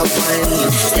like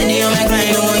broccoli. Steady on my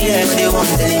grind, no yeah, but they won't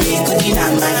tell me. Cooking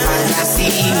on my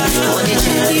fantasy. Oh, they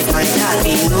change it, my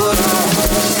daddy, no wrong.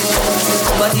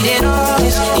 But it ain't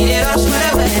rush,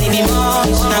 whatever, it be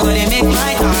much. Now gonna make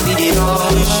my heart be the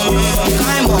rush.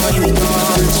 My money be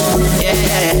touch,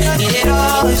 yeah. It ain't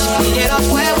rush,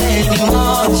 whatever, it be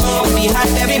much.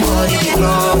 Behind everybody be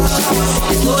close.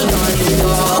 It's going on,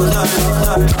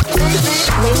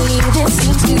 Lately there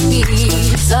seems to be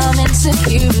some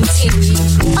insecurity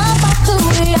about the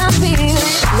way I feel.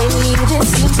 Lately there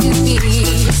seems to be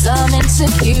some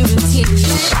insecurity.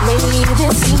 Lately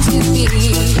there seems to be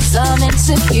some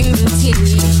insecurity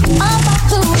about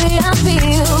the way I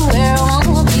feel, where I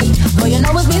wanna be. But you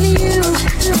know it's with you,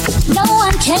 no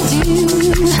one can do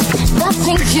the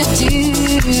things you do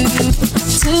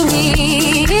to me.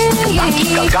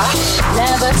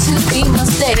 Never to be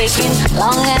mistaken,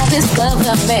 long as this love's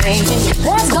a making.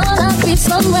 There's gonna be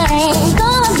some rain,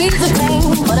 gonna be the rain.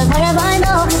 But as long as I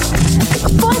know,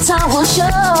 for time will show,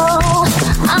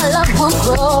 our love will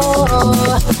grow.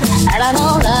 And I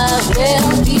know love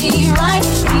will be right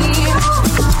here,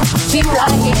 be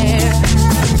right here,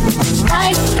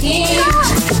 right here,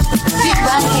 be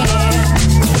right here.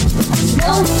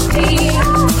 No fear,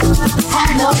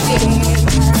 have no fear,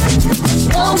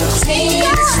 no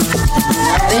tears,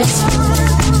 nothing's.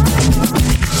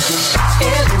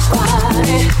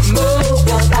 Everybody, move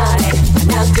your body,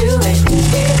 now do it.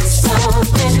 It's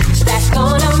something that's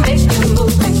gonna make you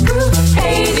move and groove.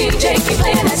 Hey DJ, keep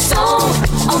playing that song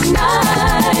all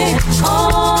night,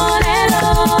 on and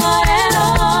on and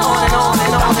on and on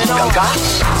and on.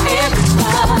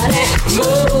 Everybody,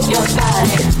 move your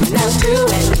body, now do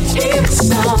it. It's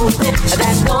something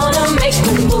that's gonna make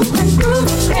you move and groove.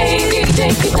 Hey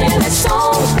DJ, keep playing that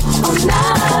song all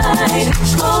night,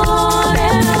 on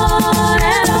and on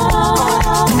and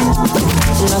on.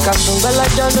 Nakasungala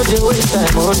jano de waste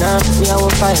time, oh nah. Me I will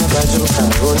fire bazooka,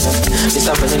 oh nah. This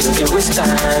time I know they waste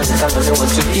time. This time I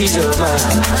want to ease your mind.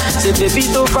 Say baby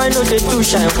don't find no they too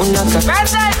shine, oh naka.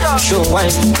 Show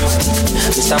wine.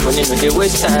 This time I know they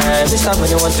waste time. This time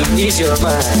I want to ease your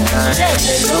mind.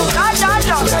 Hello.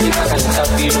 Carry back and let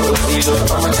filo.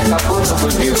 Mama take a photo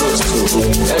with the rose too.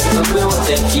 Let's go play with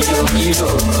them kilo.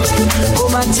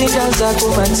 Come and think as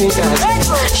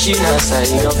she not say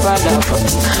no father.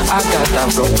 I got them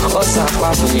from Osa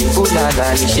Papi,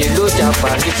 Fulada, she look up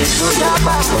and it is good.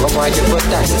 Oh my God,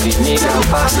 that is me. I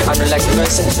don't like the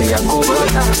nonsense, we are cool.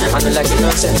 I don't like the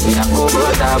nonsense, we are cool.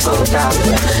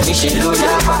 She look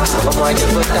up, oh my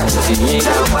God, that is me.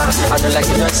 I don't like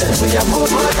the nonsense, we are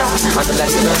cool. I don't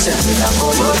like the nonsense, we are cool.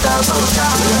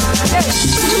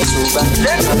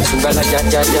 Zumba la ja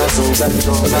ja ja, zumba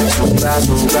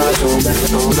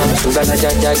la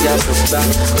ja ja ja, zumba.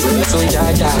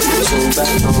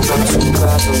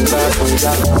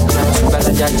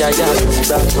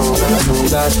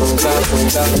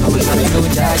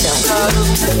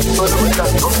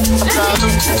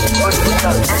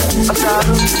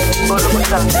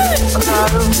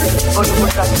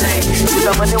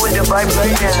 Somebody with the vibe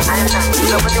right now.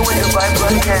 Somebody with the vibe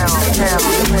right now.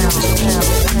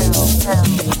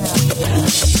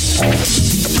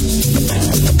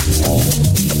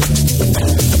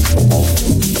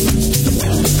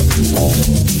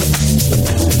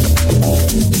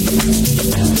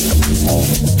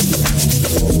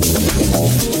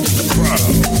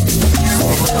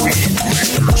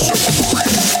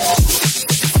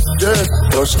 Yeah,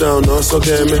 touchdown, no so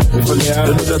get me.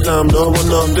 Another time, no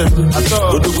one of them.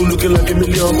 Odugu looking like $1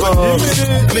 million.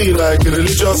 Play like a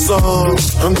religious song.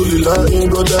 Angulila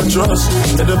ain't got that trust.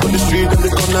 Head up on the street and they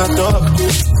come not up.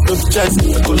 No checks,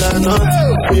 I go line up.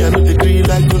 Me I know the green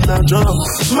like Donald Trump.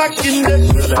 Mackin'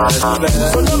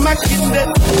 solo Mackin'.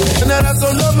 Another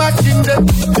solo Mackin'.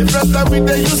 The first time we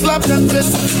there, you slap that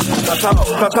face.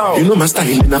 You know my style,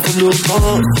 and I follow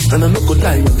small. And I no go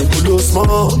lie, and I follow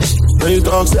small. When you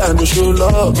talk, say I no show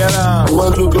love. You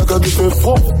want look like a different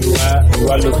fuck. You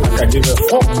want look like a different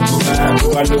fuck. You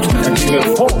want look like a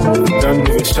different fuck. Don't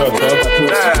give a shot, you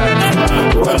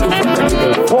want look like a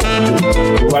different fuck.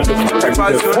 You want look like a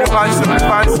different fuck.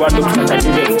 You want look like a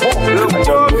different fuck.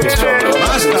 Don't give a shot,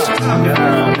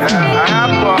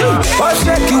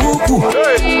 Washe kiwuku,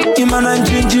 imana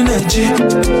njinji neji.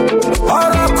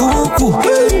 Ora kuku,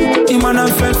 imana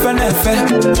mfefe nefe.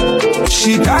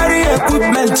 She carry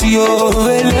equipment yo,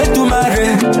 ele dumare.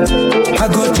 I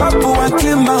go drop one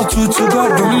clean mouth to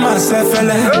God do myself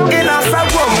ele. In a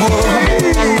sagogo.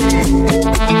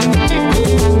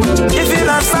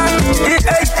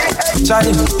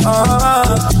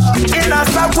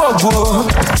 Inasa bobo.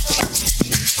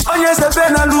 Onye se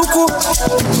bena luku.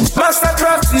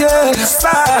 Mastercraft, yeah.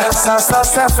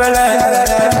 Sa fele.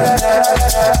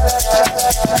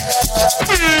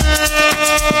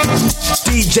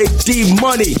 DJ D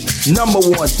Money,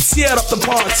 #1. Tear up the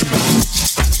party.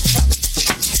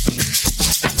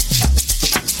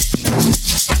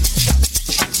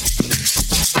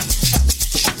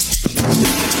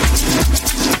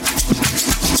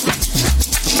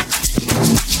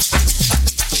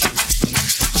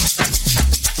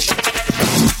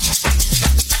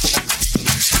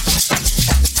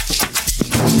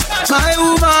 My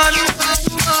woman,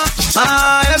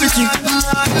 my everything.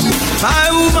 My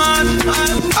woman,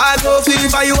 I go feel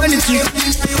for you anything.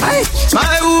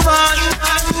 My woman,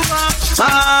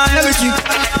 my everything.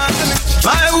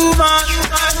 My woman,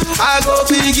 I go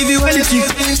feel give you anything.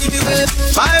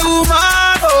 My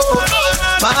woman, oh,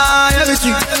 my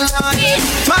everything.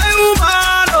 My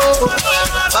woman, oh,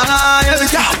 my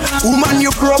everything. Woman, you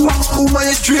proper, woman,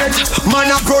 you straight. Man,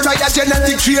 a brother, your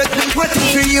genetic trait. Waiting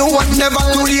for you, what never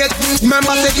too late.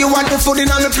 Remember, say you want the food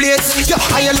in on the plate. Yeah,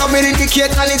 I love me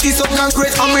indicate, and it is so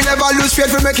concrete. And we never lose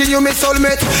faith for making you my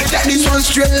soulmate. Get this one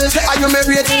straight, say I you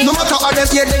married. No matter how they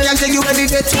say, they can take you any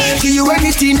date. Give you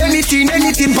anything, on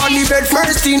the bed,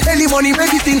 first thing, any money,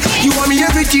 everything. You want me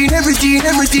everything.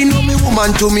 No, me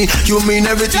woman to me, you mean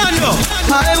everything.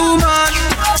 My woman,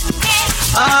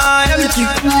 everything.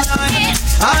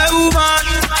 My woman,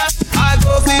 I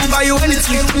go feel by you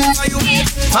anything.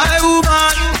 My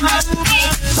woman,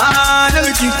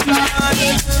 everything.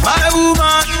 My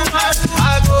woman,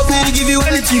 I go feel give you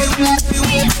anything.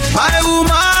 My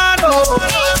woman, oh,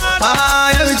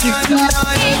 everything.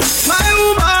 My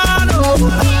woman, oh,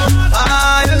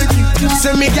 everything.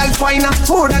 Say me girl finer,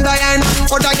 more than Diana.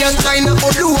 Other girl China,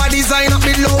 or do a designer,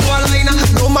 below one liner.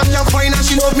 No man can find her,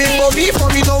 she love me for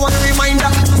me, no one reminder.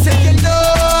 Say you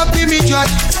love me, judge.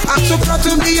 I'm so proud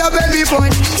to be your baby boy.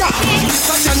 Yeah,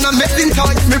 such an amazing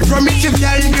toy. Me promise you,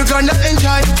 girl, you gonna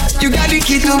enjoy. You got the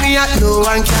key to me, and no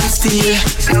one can steal.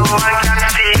 No one can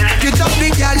steal. You tough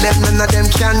the girl, them none of them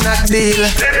cannot deal.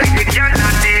 They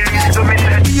cannot deal. So me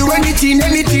say you anything,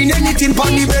 on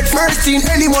the bed, first thing,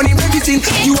 any money, everything.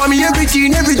 You want me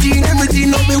everything.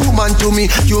 No me woman to me,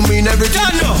 you mean everything.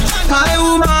 My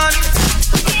woman,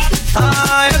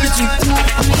 everything.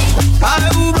 My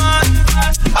woman,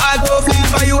 I go feel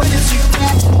for you anything.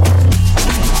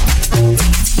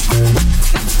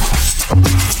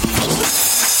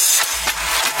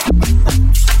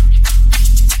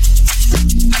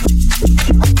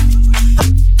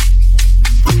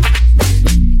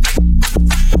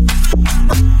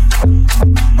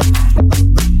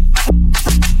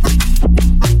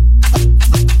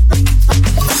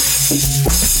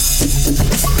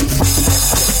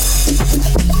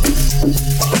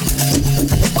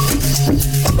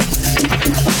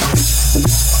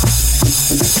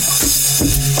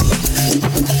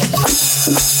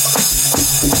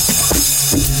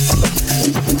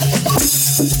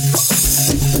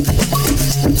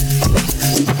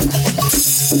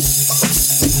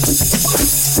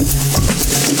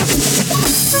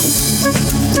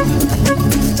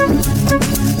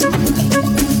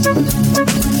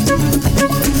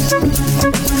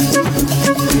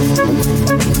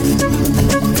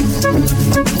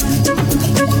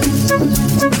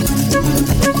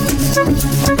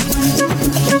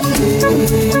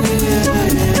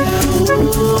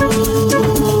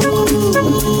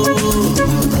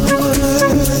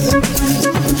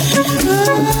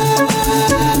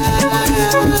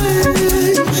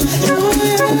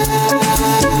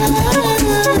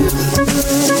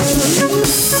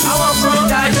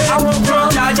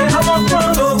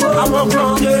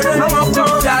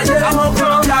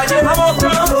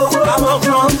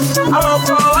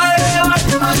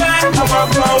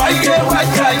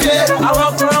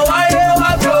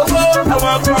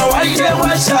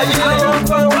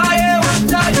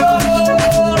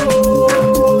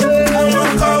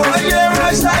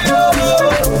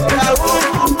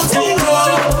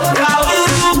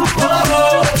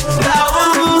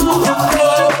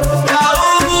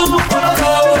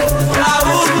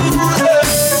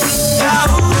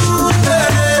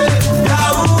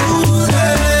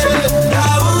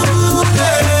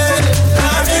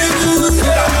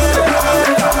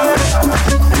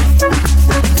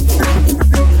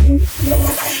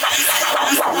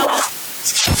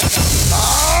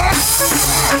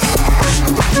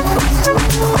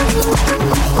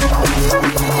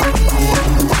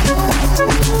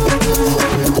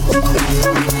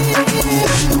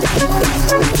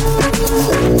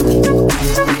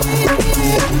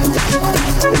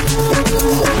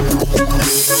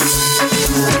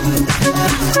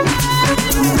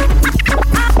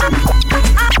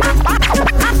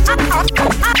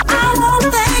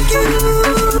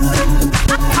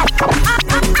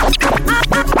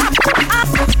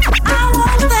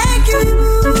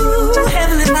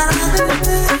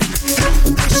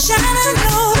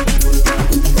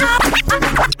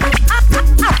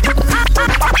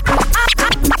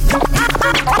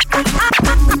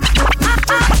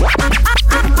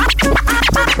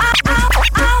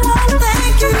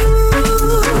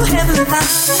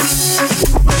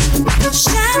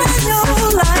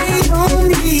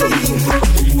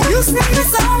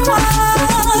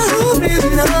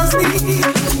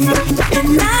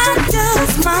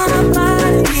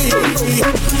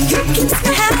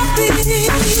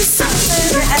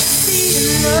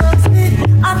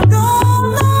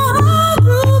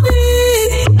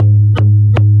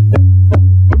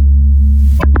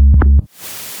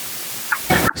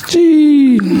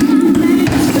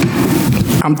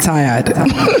 I'm tired.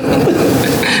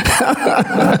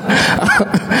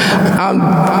 I'm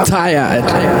tired.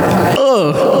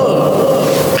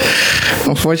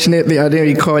 Unfortunately, I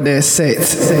didn't record that set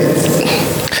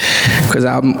because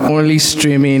I'm only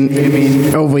streaming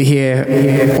over here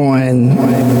on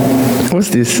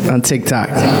on TikTok.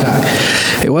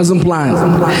 It wasn't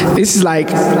planned. This is like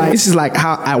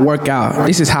how I work out.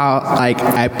 This is how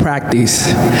I practice.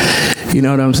 You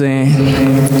know what I'm saying?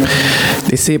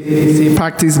 They say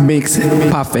practice makes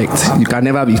perfect. You can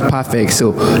never be perfect.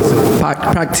 So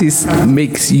practice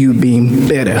makes you being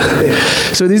better.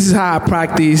 So this is how I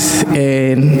practice,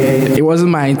 and it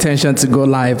wasn't my intention to go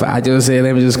live. I just said,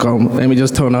 let me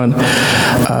just turn on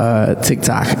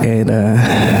TikTok, and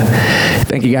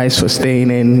thank you guys for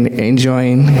staying and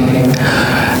enjoying.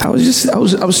 I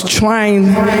was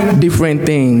trying different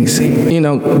things,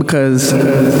 because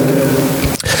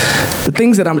the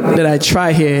things that I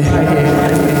try here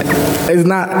is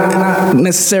not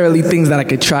necessarily things that I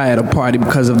could try at a party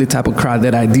because of the type of crowd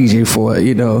that I DJ for.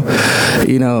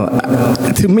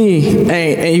 To me,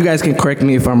 and you guys can correct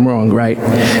me if I'm wrong, right?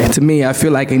 To me, I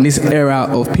feel like in this era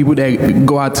of people that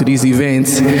go out to these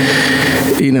events,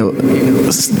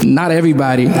 not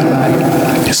everybody.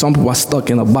 Some people are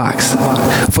stuck in a box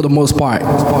for the most part.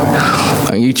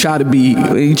 You try to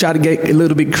get a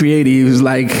little bit creative.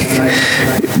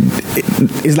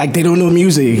 It's like they don't know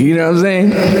music, you know what I'm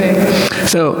saying?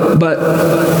 So, but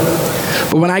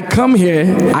when I come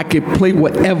here, I can play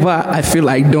whatever I feel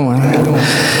like doing,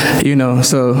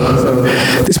 so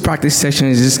this practice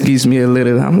session just gives me a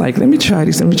little, I'm like, let me try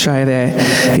this, let me try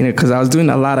that, because I was doing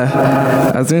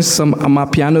some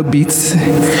piano beats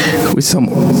with some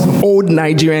old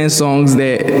Nigerian songs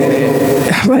that,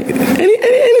 I'm like,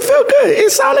 it felt good,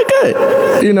 it sounded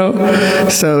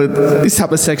good, So this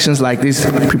type of sections like this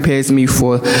prepares me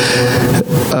for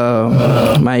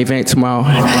my event tomorrow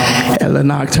at La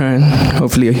Nocturne.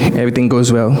 Hopefully everything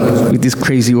goes well with this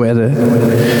crazy weather.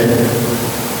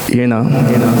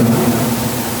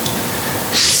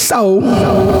 So,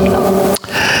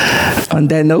 on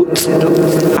that note,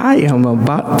 I am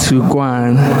about to go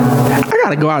on. I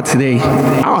gotta go out today.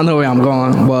 I don't know where I'm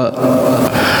going, but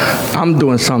I'm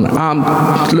doing something.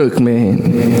 Look,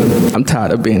 man, I'm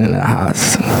tired of being in the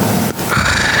house.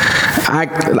 I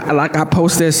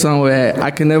posted somewhere,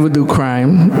 I can never do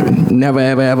crime. Never,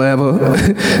 ever, ever,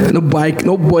 ever.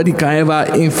 Nobody can ever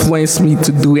influence me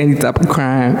to do any type of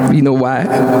crime. You know why?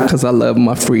 Because I love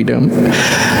my freedom.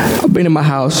 I've been in my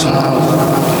house.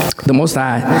 I've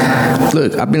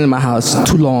been in my house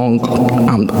too long.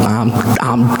 I'm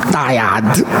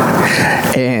tired.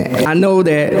 And I know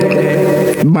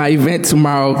that my event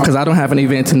tomorrow, because I don't have an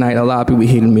event tonight, a lot of people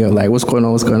hitting me up like, what's going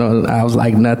on? I was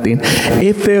like, nothing.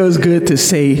 It feels good to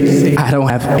say I don't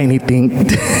have anything.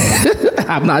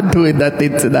 I'm not doing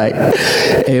nothing tonight.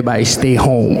 Everybody stay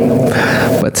home.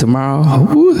 But tomorrow,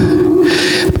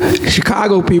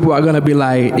 Chicago people are going to be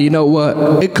like, you know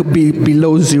what? It could be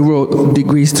below 0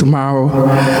 degrees tomorrow.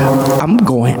 I'm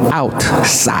going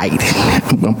outside.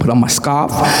 I'm going to put on my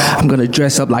scarf. I'm going to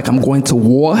dress up like I'm going to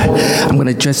war. I'm going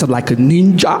to dress up like a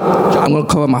ninja. I'm going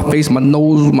to cover my face, my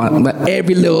nose, my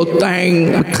every little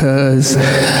thing, because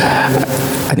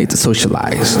I need to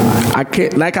socialize. I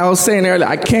can't, like I was saying earlier,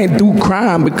 I can't do crime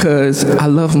because I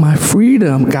love my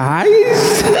freedom, guys.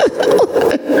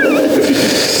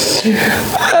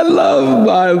 I love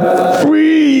my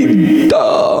freedom.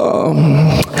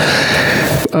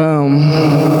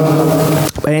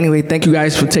 But anyway, thank you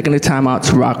guys for taking the time out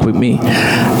to rock with me.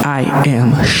 I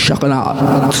am shocking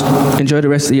out. Enjoy the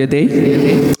rest of your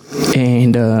day.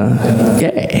 And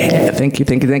thank you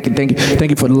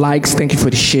for the likes, thank you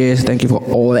for the shares, thank you for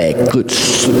all that good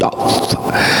stuff.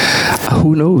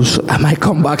 Who knows, I might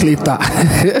come back later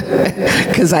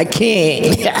because I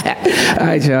can. All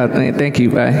right, y'all, thank you,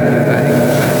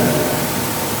 bye.